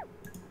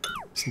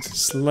 Since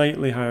it's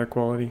slightly higher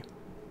quality.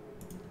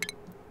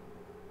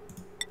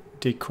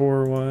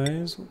 Decor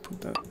wise, we'll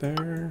put that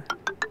there.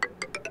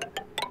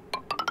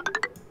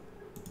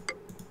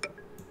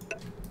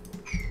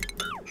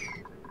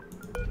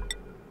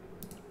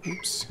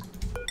 Oops.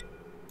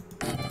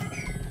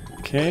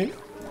 Okay.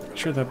 Make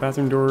sure that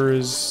bathroom door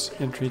is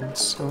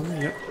entrance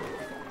only. Yep.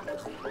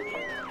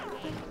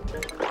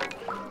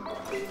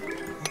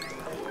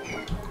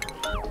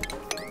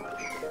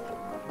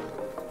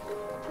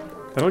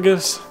 That'll get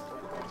us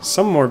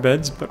some more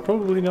beds, but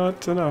probably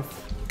not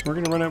enough. We're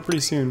gonna run out pretty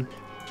soon.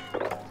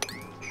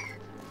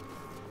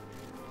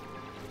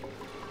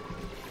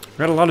 We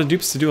got a lot of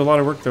dupes to do a lot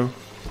of work though.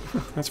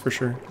 That's for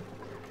sure.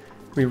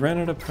 We ran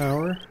out of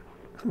power.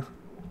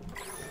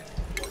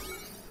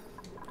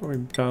 We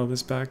dial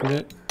this back a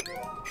bit.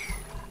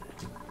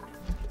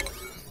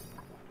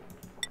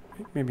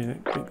 Maybe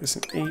make this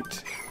an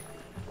 8.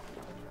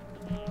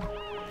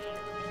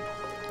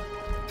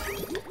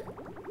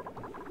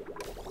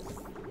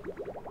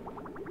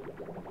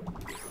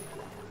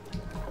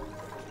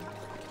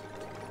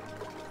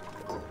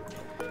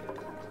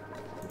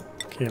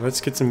 Okay,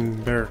 let's get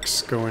some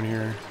barracks going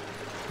here.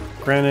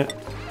 Granite.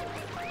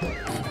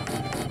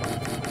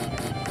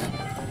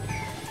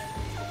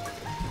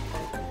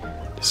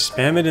 Just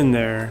spam it in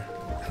there.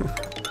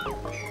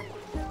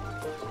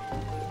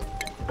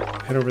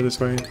 Head over this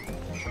way.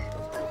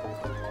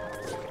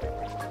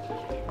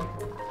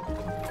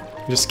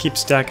 Just keep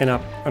stacking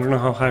up. I don't know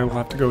how high we'll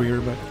have to go here,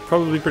 but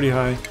probably pretty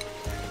high.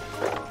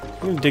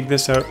 I'm gonna dig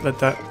this out, let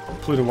that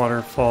polluted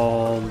water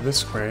fall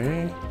this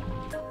way,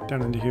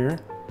 down into here.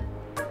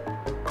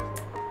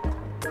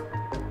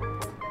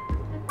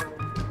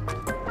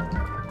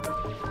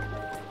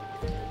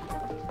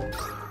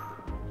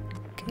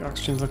 Okay,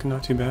 oxygen's looking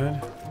not too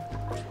bad.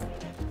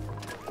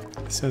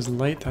 It says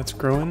light, that's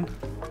growing.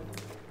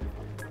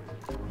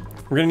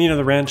 We're gonna need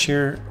another ranch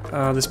here.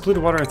 This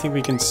polluted water I think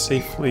we can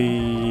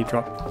safely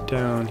drop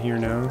down here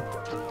now.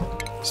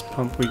 This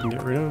pump we can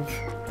get rid of.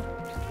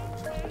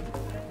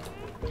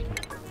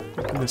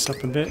 Open this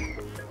up a bit.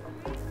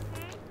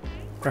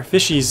 Our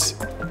fishies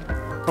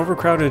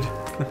overcrowded.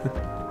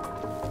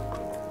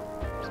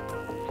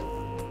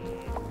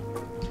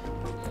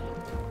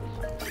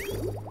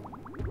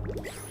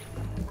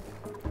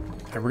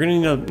 Okay, we're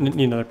gonna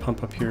need another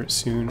pump up here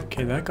soon.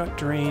 Okay, that got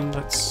drained.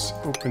 Let's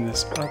open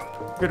this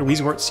up. We got a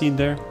Weezewort seed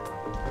there.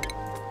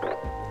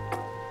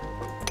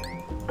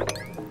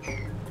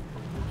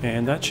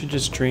 And that should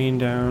just drain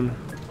down.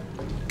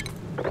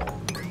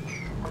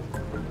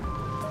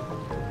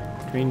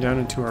 Drain down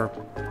into our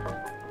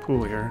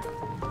pool here.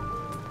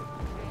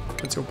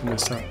 Let's open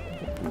this up.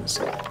 Open this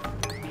up.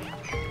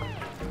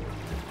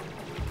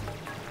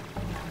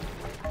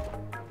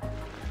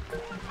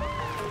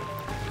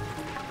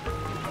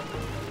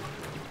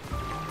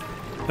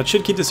 That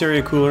should keep this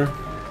area cooler.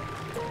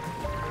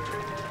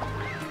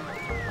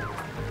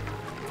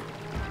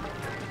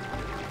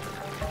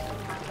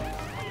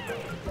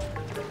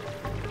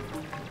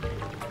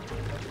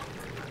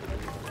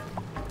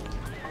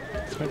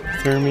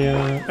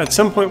 Hypothermia. At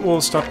some point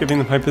we'll stop giving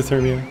them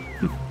hypothermia.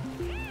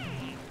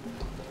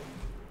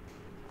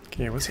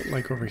 Okay, what's it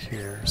like over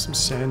here? Some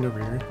sand over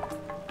here.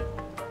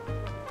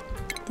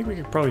 I think we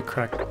could probably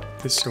crack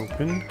this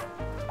open.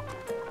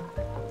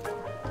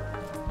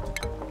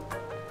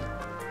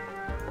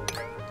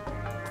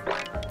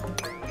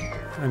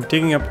 I'm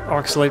digging up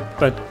oxalate,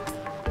 but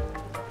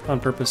on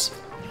purpose.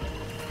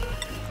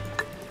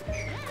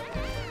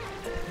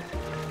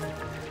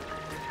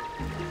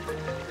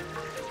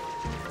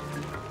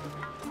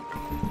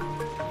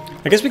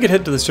 I guess we could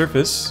head to the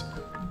surface.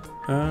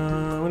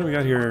 What do we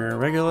got here?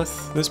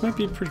 Regolith. This might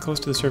be pretty close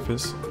to the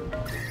surface.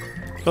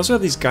 We also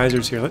have these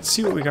geysers here. Let's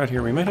see what we got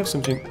here. We might have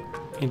something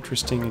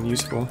interesting and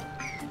useful.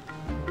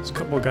 There's a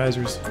couple of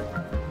geysers.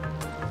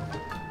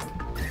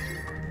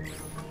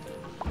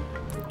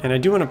 And I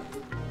do want to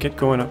get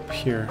going up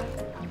here.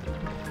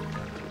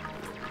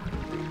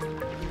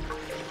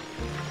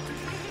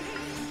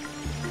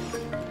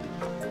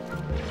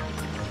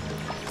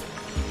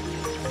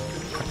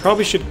 I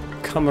probably should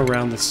come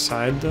around the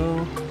side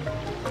though.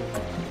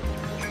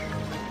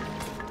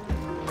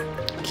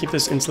 Keep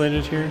this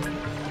insulated here.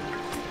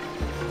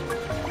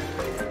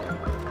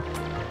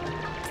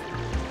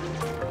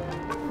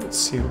 Let's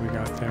see what we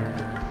got there.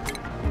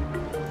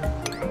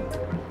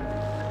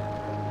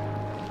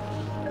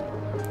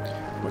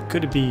 What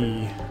could it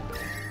be?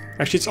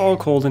 Actually, it's all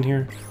cold in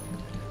here.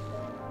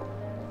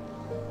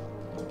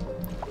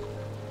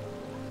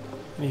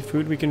 Any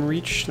food we can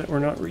reach that we're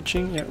not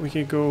reaching? Yeah, we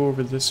could go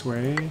over this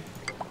way.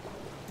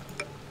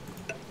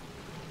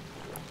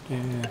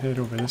 And head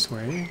over this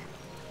way.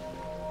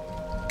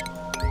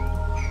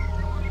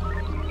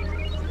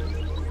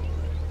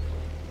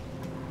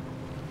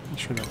 Make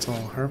sure that's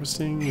all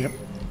harvesting. Yep.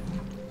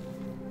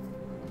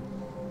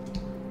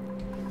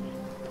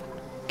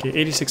 Okay,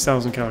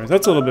 86,000 calories.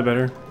 That's a little bit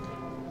better.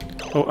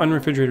 Oh,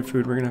 unrefrigerated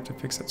food. We're gonna have to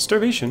fix that.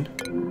 Starvation?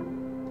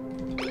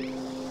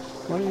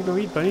 Why don't you go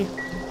eat, buddy?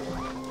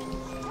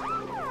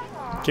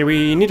 Okay,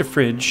 we need a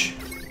fridge.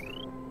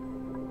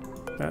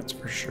 That's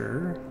for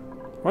sure.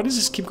 Why does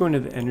this keep going to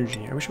the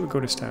energy? I wish it would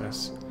go to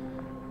status.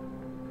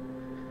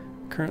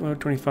 Current load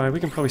 25. We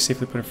can probably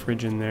safely put a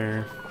fridge in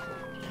there.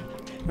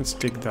 Let's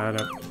dig that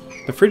up.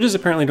 The fridges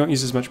apparently don't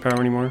use as much power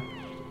anymore.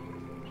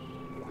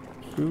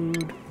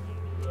 Food.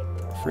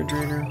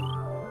 Refrigerator.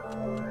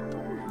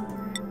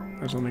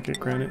 Might as well make it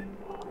granite.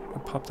 I'll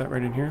pop that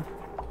right in here.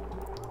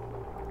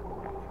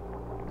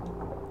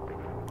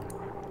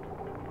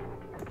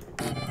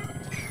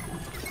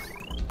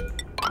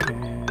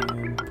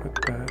 And put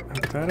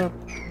that up.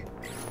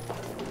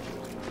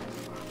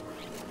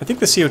 I think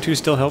the CO2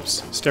 still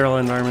helps. Sterile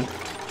environment.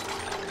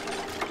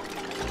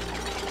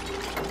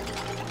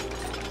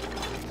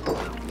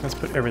 Let's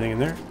put everything in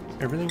there.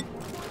 Everything.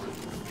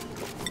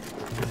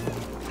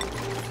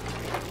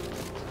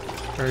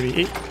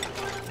 Already ate.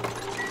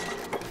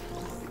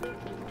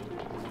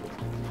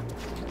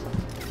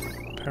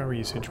 Power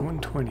usage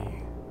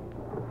 120.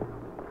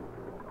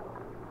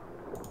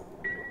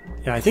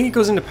 Yeah, I think it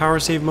goes into power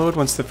save mode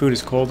once the food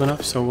is cold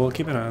enough, so we'll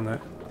keep an eye on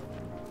that.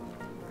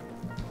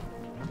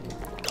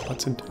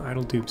 Lots of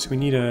idle dupes. We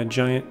need a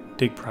giant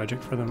dig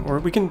project for them, or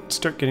we can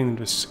start getting them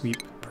to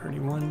sweep. Party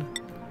 1.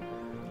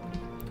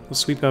 We'll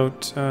sweep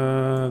out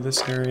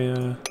this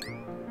area,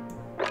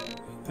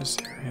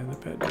 the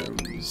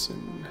bedrooms,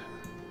 and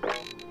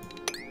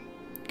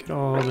get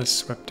all this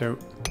swept out.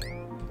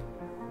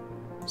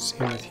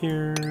 Same with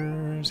here,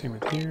 same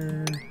with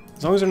here.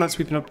 As long as they're not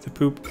sweeping up the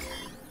poop.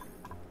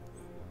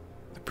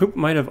 The poop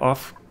might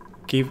have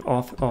gave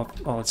off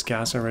all its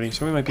gas already,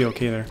 so we might be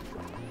okay there.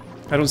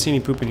 I don't see any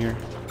poop in here.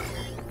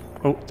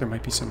 Oh, there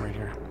might be some right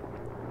here.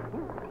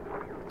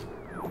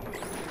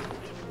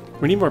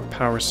 We need more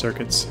power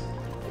circuits.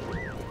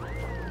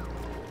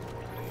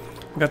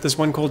 We've got this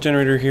one coal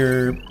generator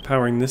here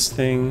powering this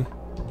thing.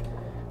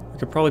 We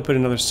could probably put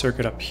another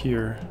circuit up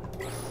here.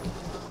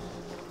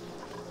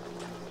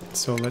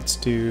 So let's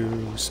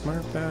do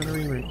smart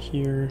battery right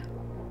here.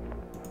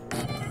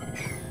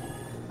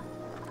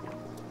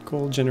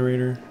 Coal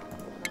generator.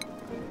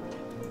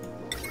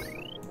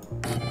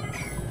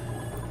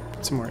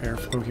 Put some more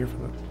airflow here for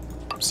the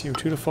CO2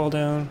 to fall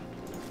down.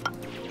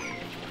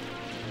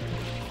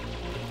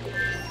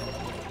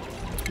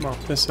 Mop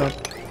this up.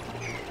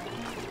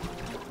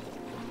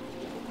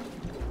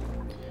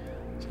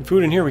 Some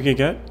food in here we could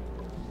get.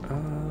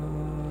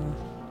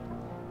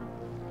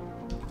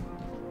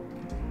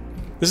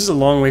 This is a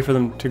long way for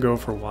them to go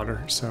for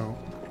water, so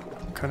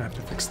kind of have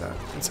to fix that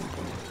at some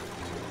point.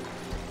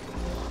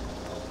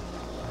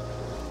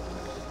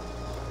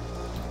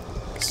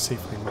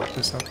 Safely mop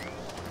this up.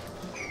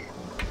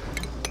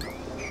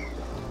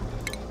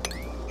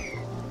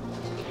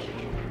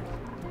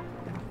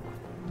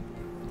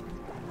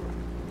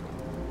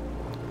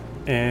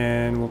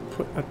 And we'll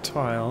put a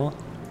tile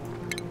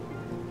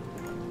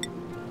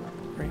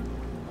right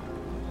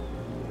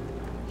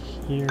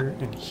here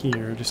and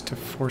here just to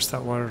force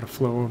that water to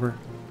flow over.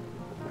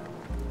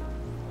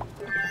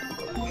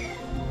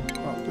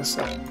 Pop this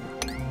up.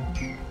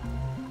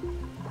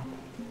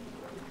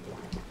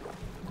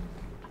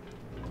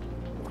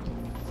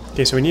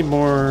 Okay, so we need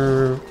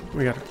more.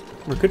 We're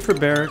good for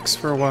barracks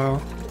for a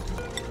while.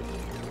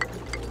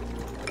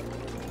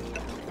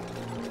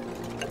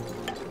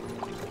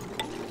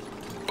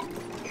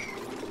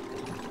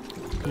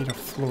 Need a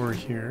floor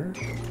here.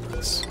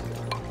 Let's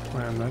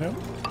plan that out.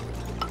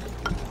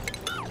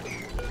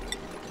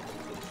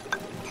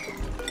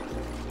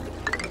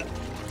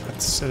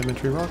 That's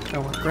sedimentary rock. I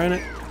want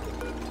granite.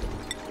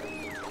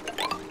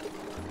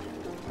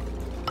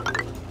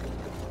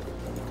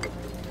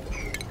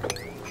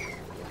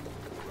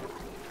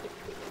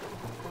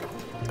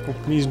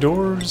 Open these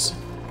doors.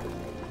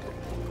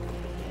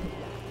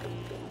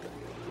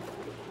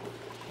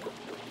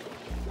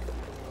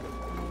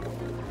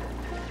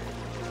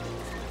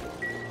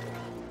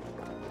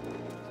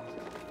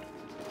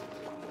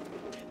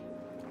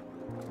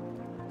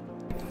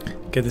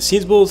 Okay, the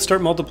seeds will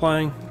start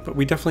multiplying, but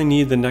we definitely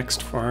need the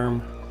next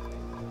farm.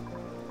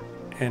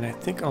 And I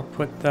think I'll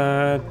put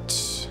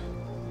that...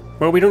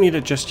 Well, we don't need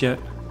it just yet.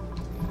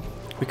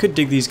 We could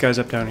dig these guys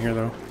up down here,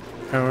 though.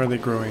 How are they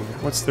growing?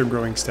 What's their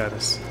growing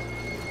status?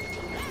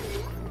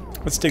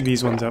 Let's dig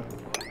these ones up.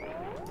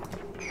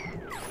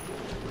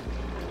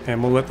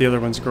 And we'll let the other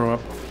ones grow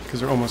up,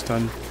 because they're almost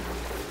done.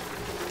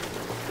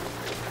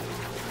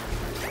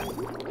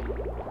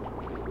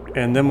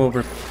 And then we'll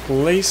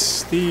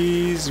replace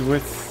these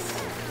with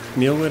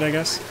mealwood, I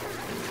guess.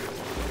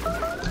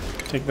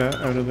 Take that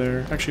out of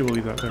there. Actually, we'll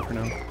leave that there for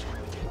now.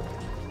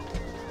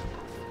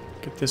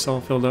 Get this all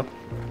filled up.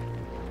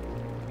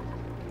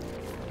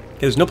 Okay,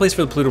 there's no place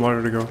for the polluted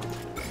water to go.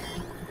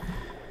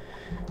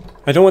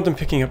 I don't want them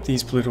picking up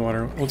these polluted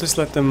water. We'll just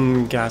let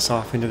them gas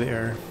off into the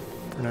air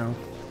for now.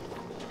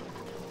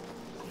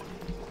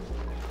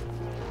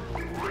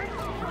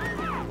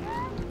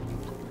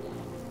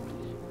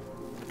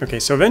 Okay,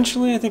 so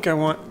eventually I think I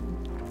want...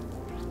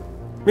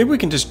 Maybe we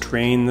can just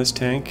drain this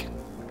tank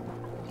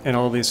and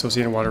all the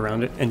associated water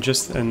around it and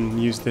just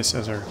use this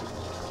as our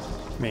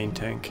main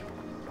tank.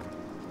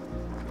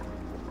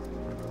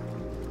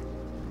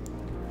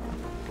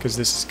 Because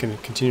this is going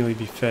to continually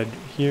be fed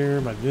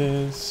here by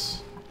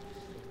this.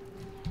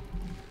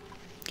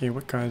 Okay,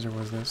 what geyser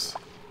was this?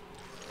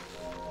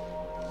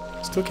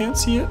 Still can't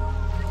see it?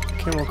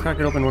 Okay, we'll crack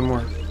it open one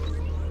more.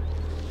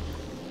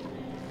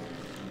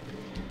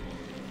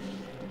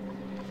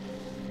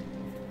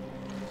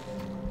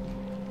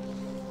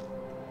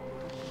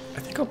 I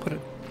think I'll put a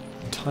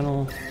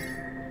tunnel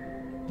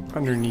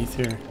underneath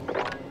here.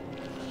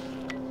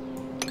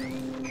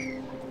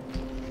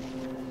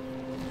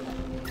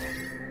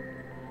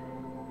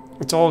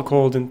 It's all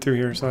cold in through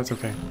here, so that's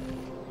okay.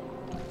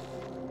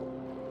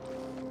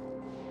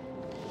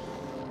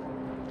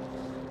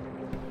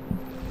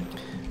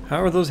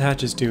 How are those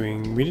hatches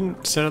doing? We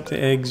didn't set up the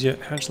eggs yet.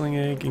 Hatchling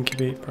egg,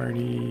 incubate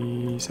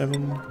party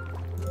 7.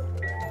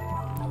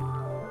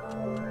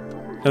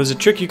 Now there's a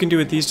trick you can do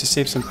with these to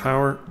save some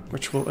power,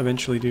 which we'll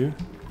eventually do.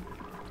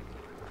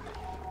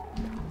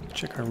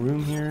 Check our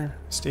room here.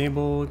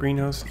 Stable,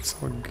 greenhouse, it's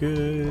all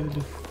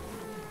good.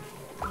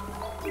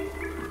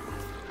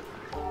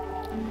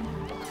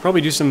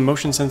 Probably do some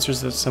motion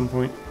sensors at some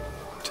point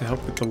to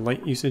help with the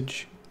light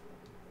usage.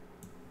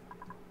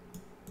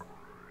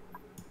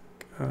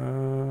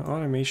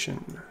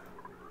 Automation.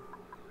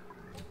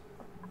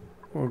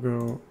 We'll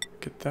go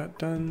get that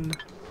done.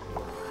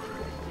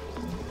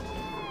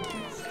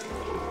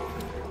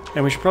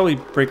 And we should probably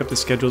break up the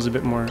schedules a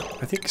bit more.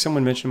 I think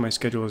someone mentioned my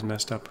schedule is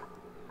messed up.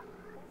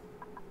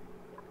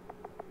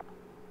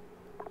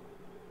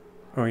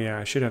 Oh yeah,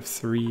 I should have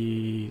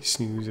 3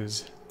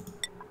 snoozes.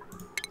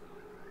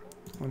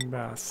 1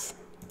 bath.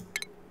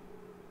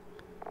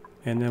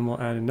 And then we'll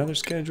add another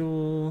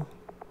schedule.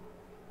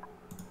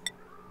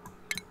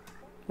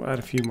 We'll add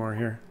a few more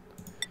here.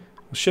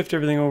 We'll shift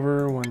everything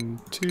over. 1,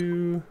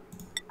 2.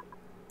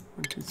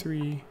 1, 2,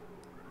 3.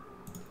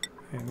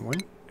 And 1.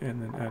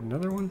 And then add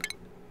another one.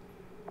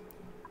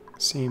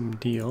 Same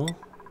deal,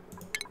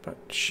 but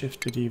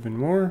shift it even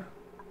more.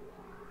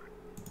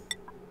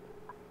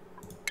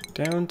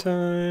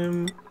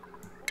 Downtime.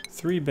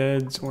 3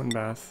 beds, 1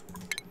 bath.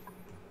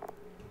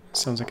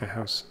 Sounds like a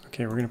house.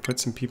 Okay, we're gonna put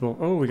some people.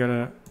 Oh,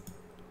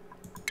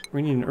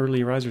 we need an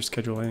early riser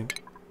schedule, I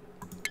think.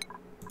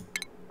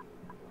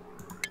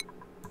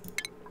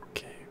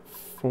 Okay,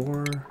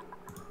 4,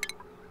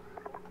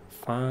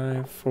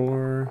 5,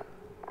 4,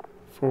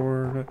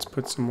 4. Let's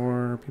put some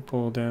more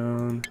people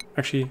down.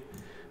 Actually,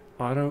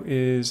 auto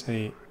is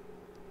a...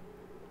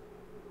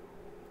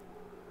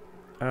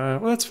 well,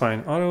 that's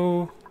fine.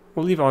 Auto...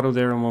 We'll leave auto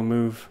there and we'll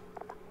move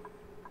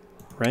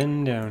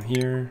Ren down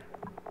here.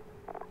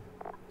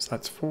 So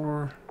that's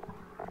 4.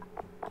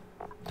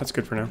 That's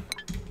good for now.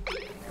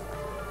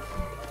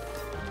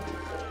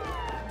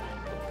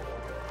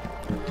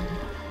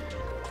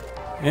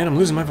 And I'm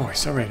losing my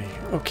voice already.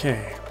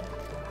 Okay.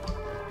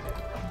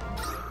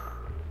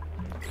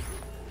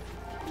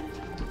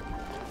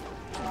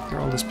 They're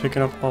all just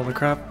picking up all the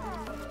crap.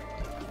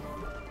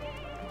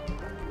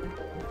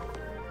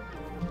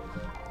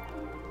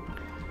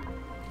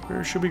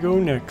 Where should we go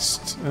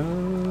next?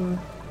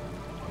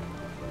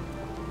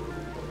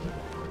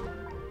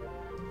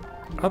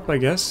 Up, I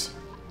guess.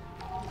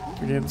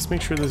 Okay, let's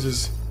make sure this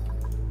is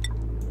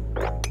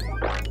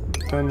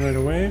done right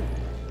away.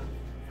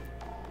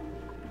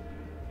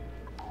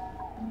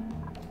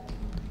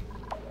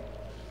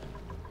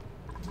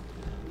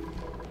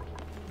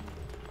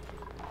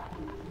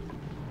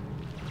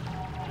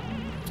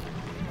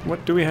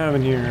 What do we have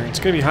in here? It's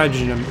gonna be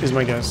hydrogen, is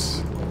my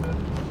guess.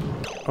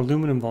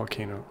 Aluminum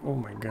volcano. Oh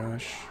my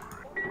gosh.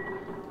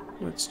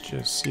 Let's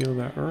just seal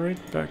that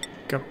right back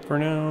up for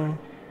now.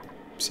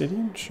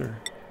 Obsidian? Sure.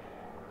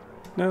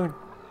 No.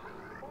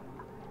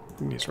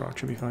 Igneous rock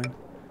should be fine.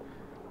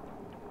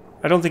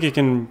 I don't think it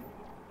can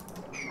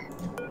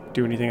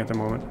do anything at the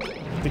moment.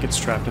 I think it's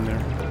trapped in there.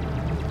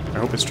 I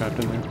hope it's trapped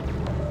in there.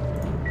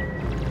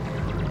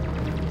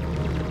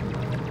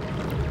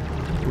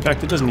 In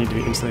fact, it doesn't need to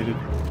be insulated.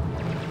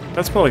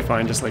 That's probably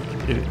fine, just like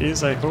it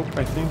is, I hope,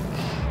 I think.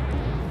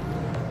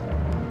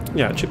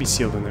 Yeah, it should be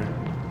sealed in there.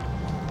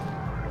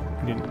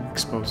 We didn't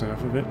expose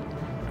enough of it,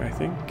 I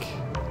think.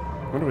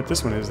 I wonder what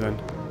this one is then.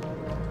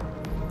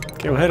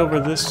 Okay, we'll head over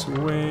this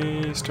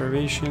way.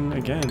 Starvation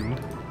again.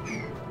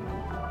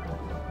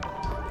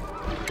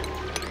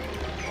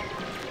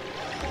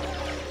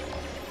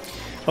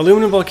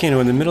 Aluminum volcano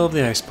in the middle of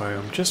the ice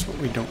biome. Just what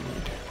we don't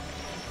need.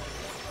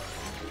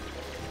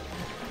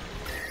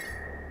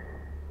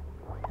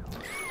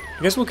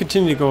 I guess we'll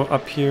continue to go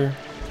up here.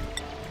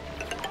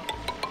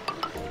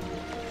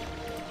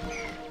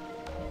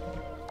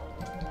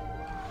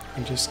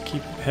 and just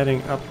keep heading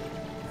up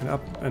and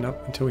up and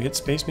up until we hit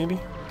space, maybe?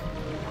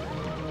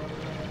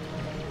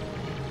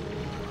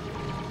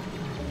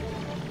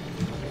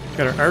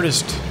 Got our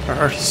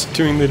artist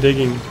doing the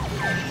digging.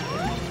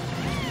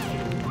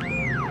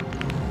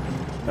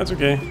 That's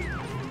okay.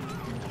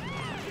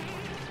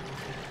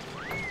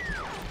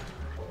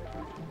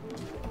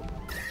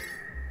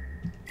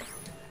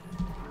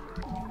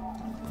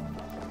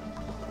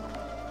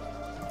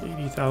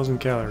 $80,000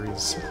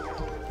 calories.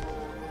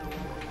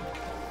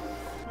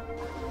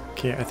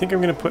 Okay, I think I'm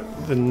gonna put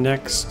the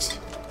next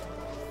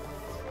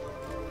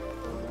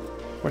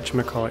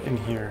whatchamacallit in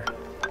here.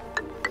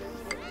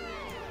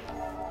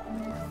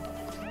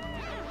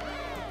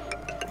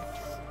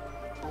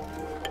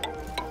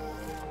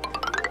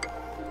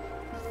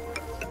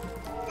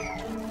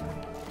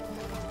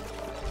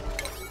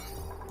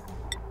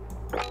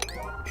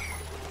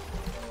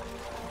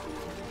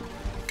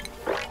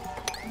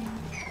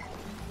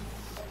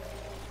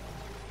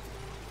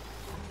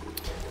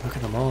 Look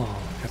at them all.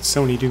 Got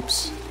so many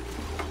dupes.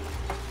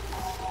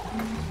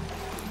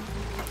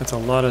 That's a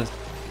lot of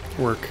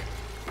work.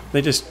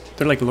 They're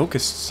like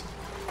locusts.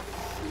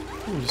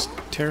 They just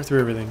tear through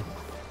everything.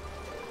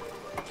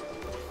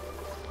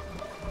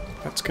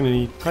 That's gonna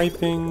need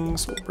piping,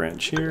 so we'll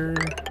branch here.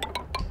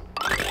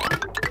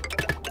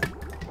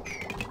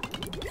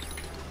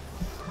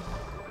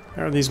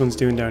 How are these ones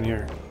doing down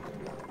here?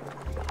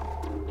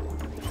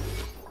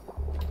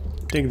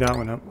 Dig that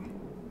one up.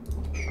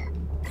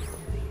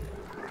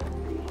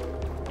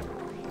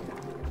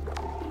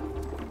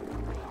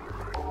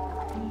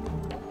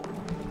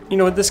 You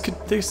know what, this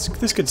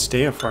could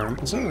stay a farm.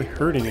 It's not really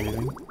hurting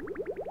anything.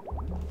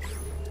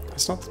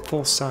 It's not the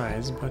full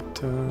size, but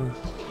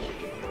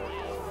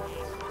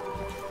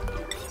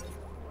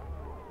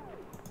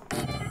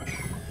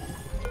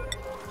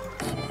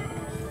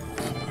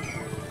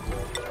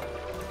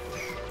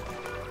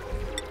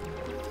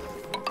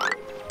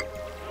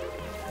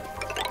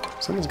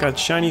someone's got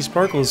shiny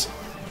sparkles.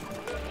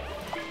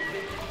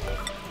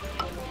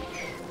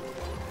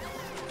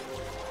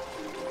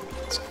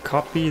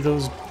 Copy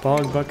those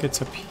bog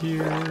buckets up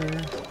here.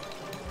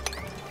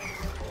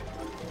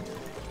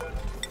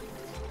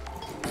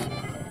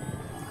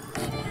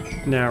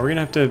 Now we're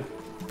gonna have to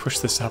push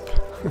this up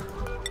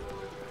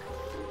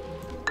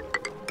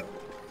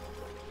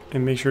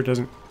and make sure it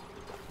doesn't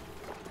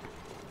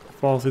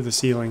fall through the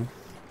ceiling.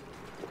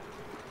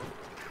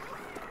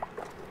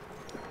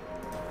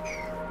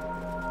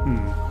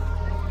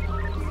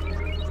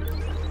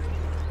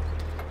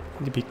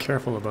 Need to be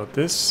careful about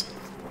this.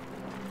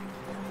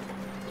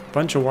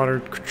 Bunch of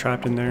water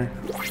trapped in there.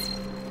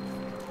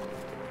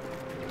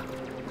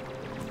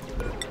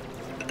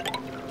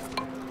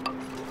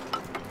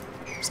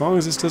 As long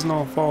as this doesn't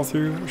all fall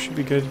through, it should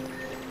be good.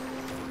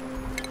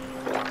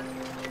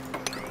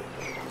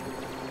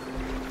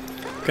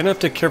 Gonna have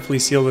to carefully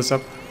seal this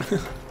up.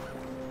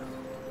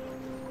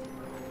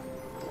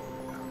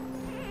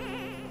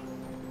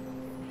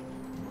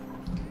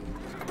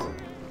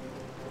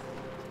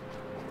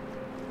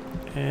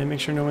 And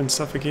make sure no one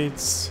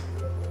suffocates.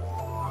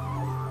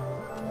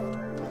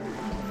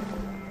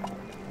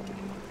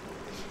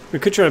 We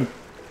could try to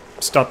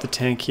stop the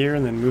tank here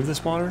and then move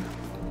this water,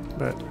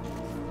 but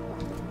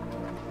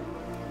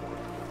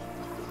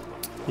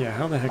yeah,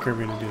 how the heck are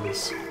we gonna do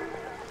this?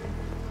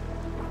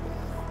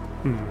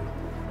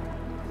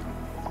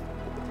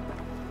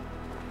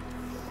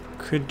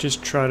 Could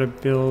just try to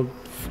build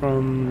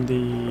from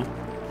the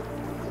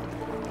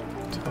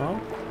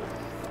top.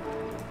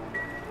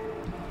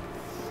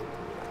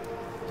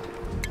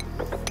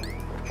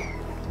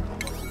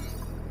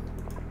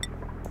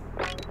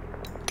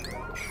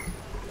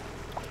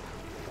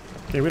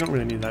 Okay, we don't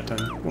really need that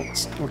done.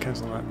 We'll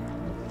cancel that.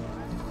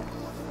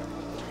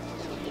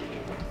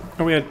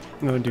 Oh, we had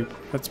another dupe.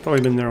 That's probably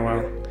been there a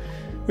while.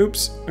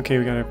 Oops. Okay,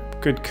 we got a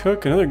good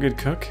cook, another good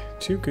cook,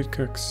 2 good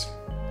cooks.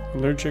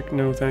 Allergic,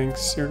 no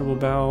thanks. Irritable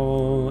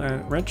bowel,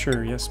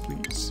 wrencher, yes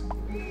please.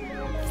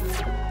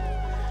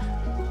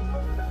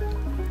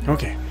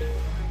 Okay.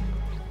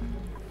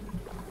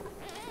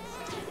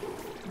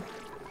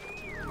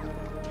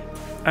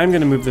 I'm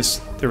gonna move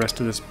the rest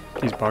of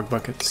these bog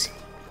buckets.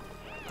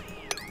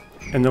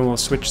 And then we'll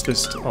switch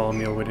this to all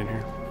mealwood in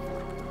here.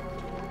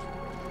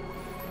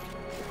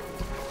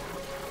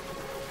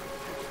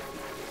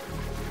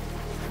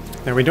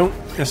 Now we don't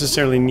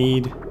necessarily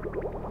need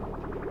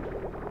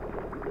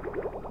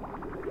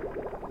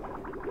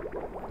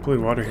blue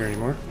water here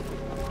anymore.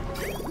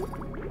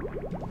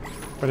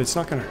 But it's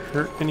not going to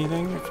hurt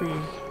anything if we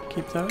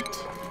keep that.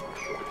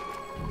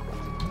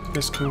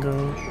 This can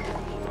go.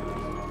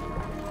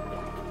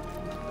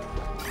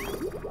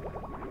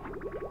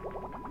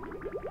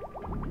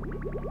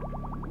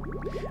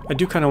 I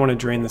do kind of want to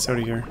drain this out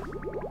of here.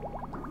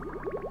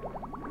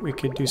 We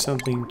could do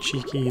something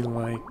cheeky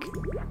like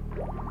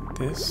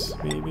this,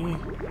 maybe.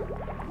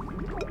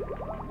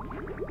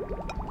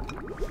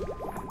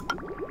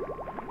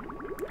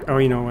 Oh,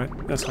 you know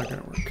what? That's not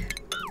gonna work.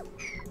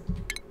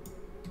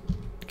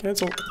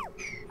 Cancel.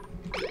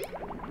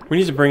 We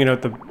need to bring it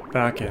out the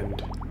back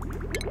end.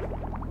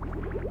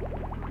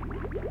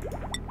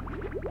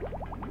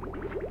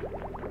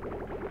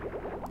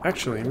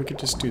 Actually, we could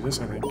just do this,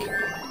 I think.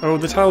 Oh,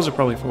 the tiles are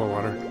probably full of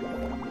water.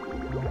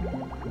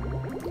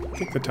 I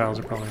think the tiles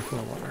are probably full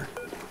of water.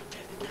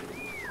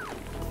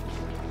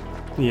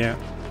 Yeah.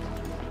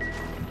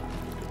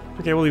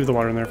 Okay, we'll leave the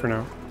water in there for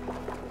now.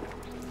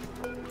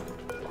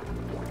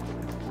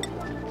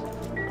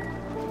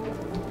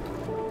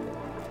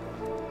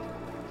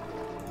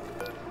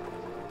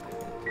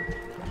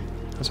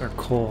 That's our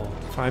coal.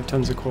 5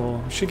 tons of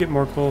coal. We should get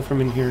more coal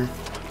from in here.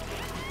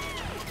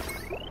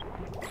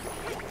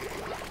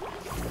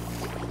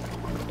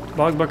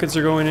 Bog buckets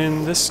are going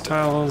in. This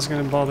tile is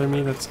going to bother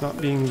me. That's not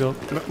being built.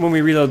 But when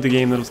we reload the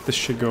game, this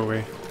should go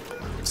away.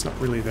 It's not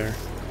really there.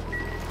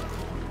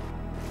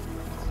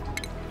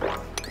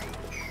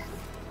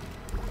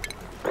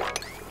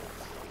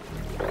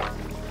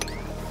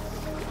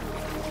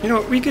 You know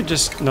what? We could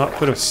just not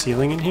put a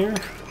ceiling in here.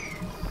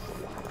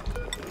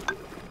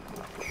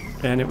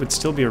 And it would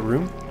still be a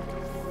room.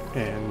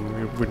 And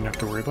we wouldn't have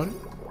to worry about it.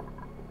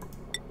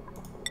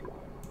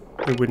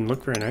 It wouldn't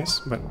look very nice,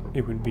 but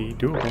it would be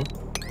doable.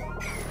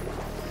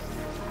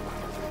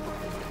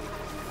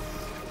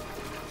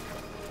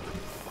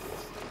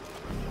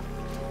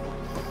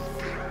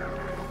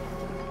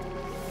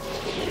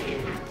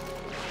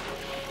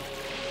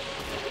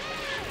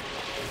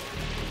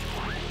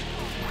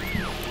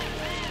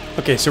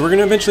 Okay, so we're going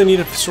to eventually need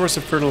a source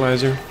of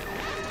fertilizer.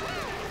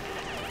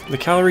 The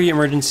calorie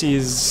emergency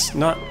is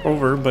not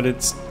over, but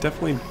it's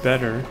definitely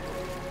better.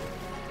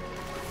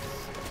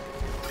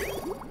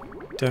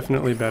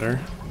 Definitely better.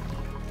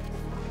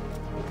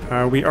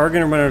 We are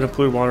going to run out of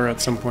polluted water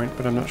at some point,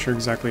 but I'm not sure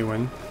exactly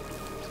when.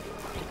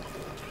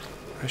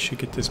 I should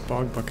get this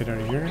bog bucket out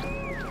of here.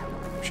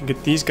 I should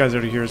get these guys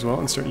out of here as well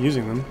and start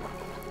using them.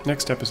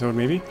 Next episode,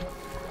 maybe.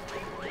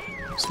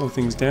 Slow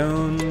things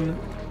down.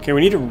 Okay,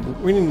 we need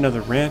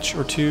another ranch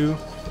or two.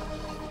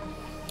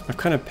 I've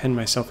kind of penned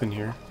myself in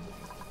here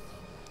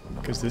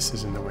because this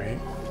is in the way.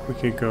 We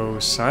could go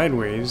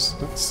sideways.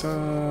 Let's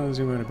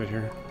zoom out a bit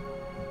here.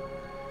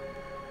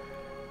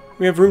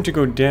 We have room to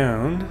go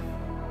down.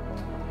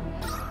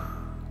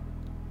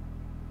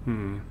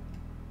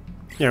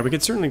 Yeah, we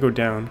could certainly go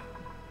down.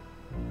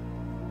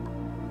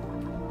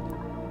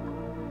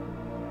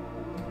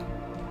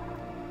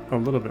 A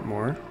little bit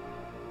more.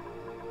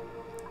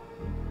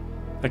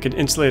 I could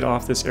insulate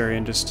off this area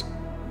and just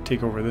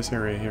take over this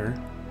area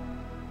here.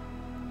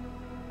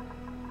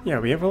 Yeah,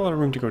 we have a lot of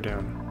room to go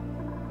down.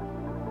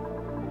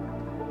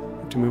 I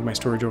have to move my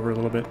storage over a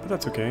little bit, but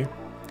that's okay.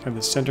 Have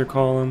the center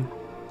column.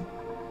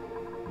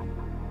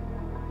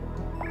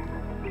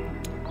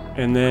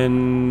 And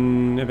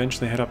then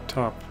eventually head up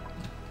top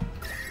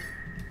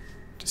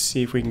to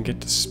see if we can get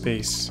to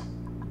space.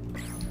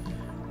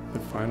 The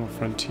final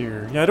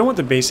frontier. Yeah, I don't want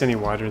the base any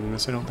wider than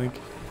this, I don't think.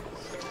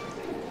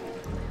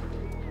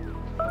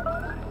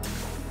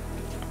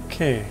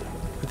 Okay,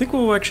 I think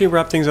we'll actually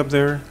wrap things up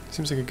there.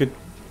 Seems like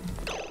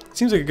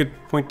a good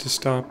point to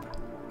stop.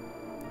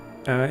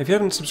 If you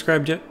haven't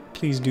subscribed yet,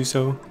 please do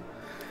so.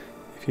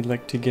 If you'd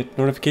like to get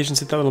notifications,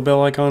 hit that little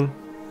bell icon.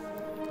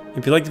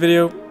 If you liked the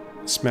video,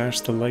 smash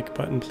the like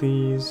button,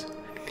 please.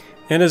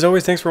 And as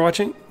always, thanks for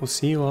watching. We'll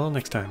see you all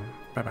next time.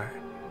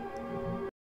 Bye-bye.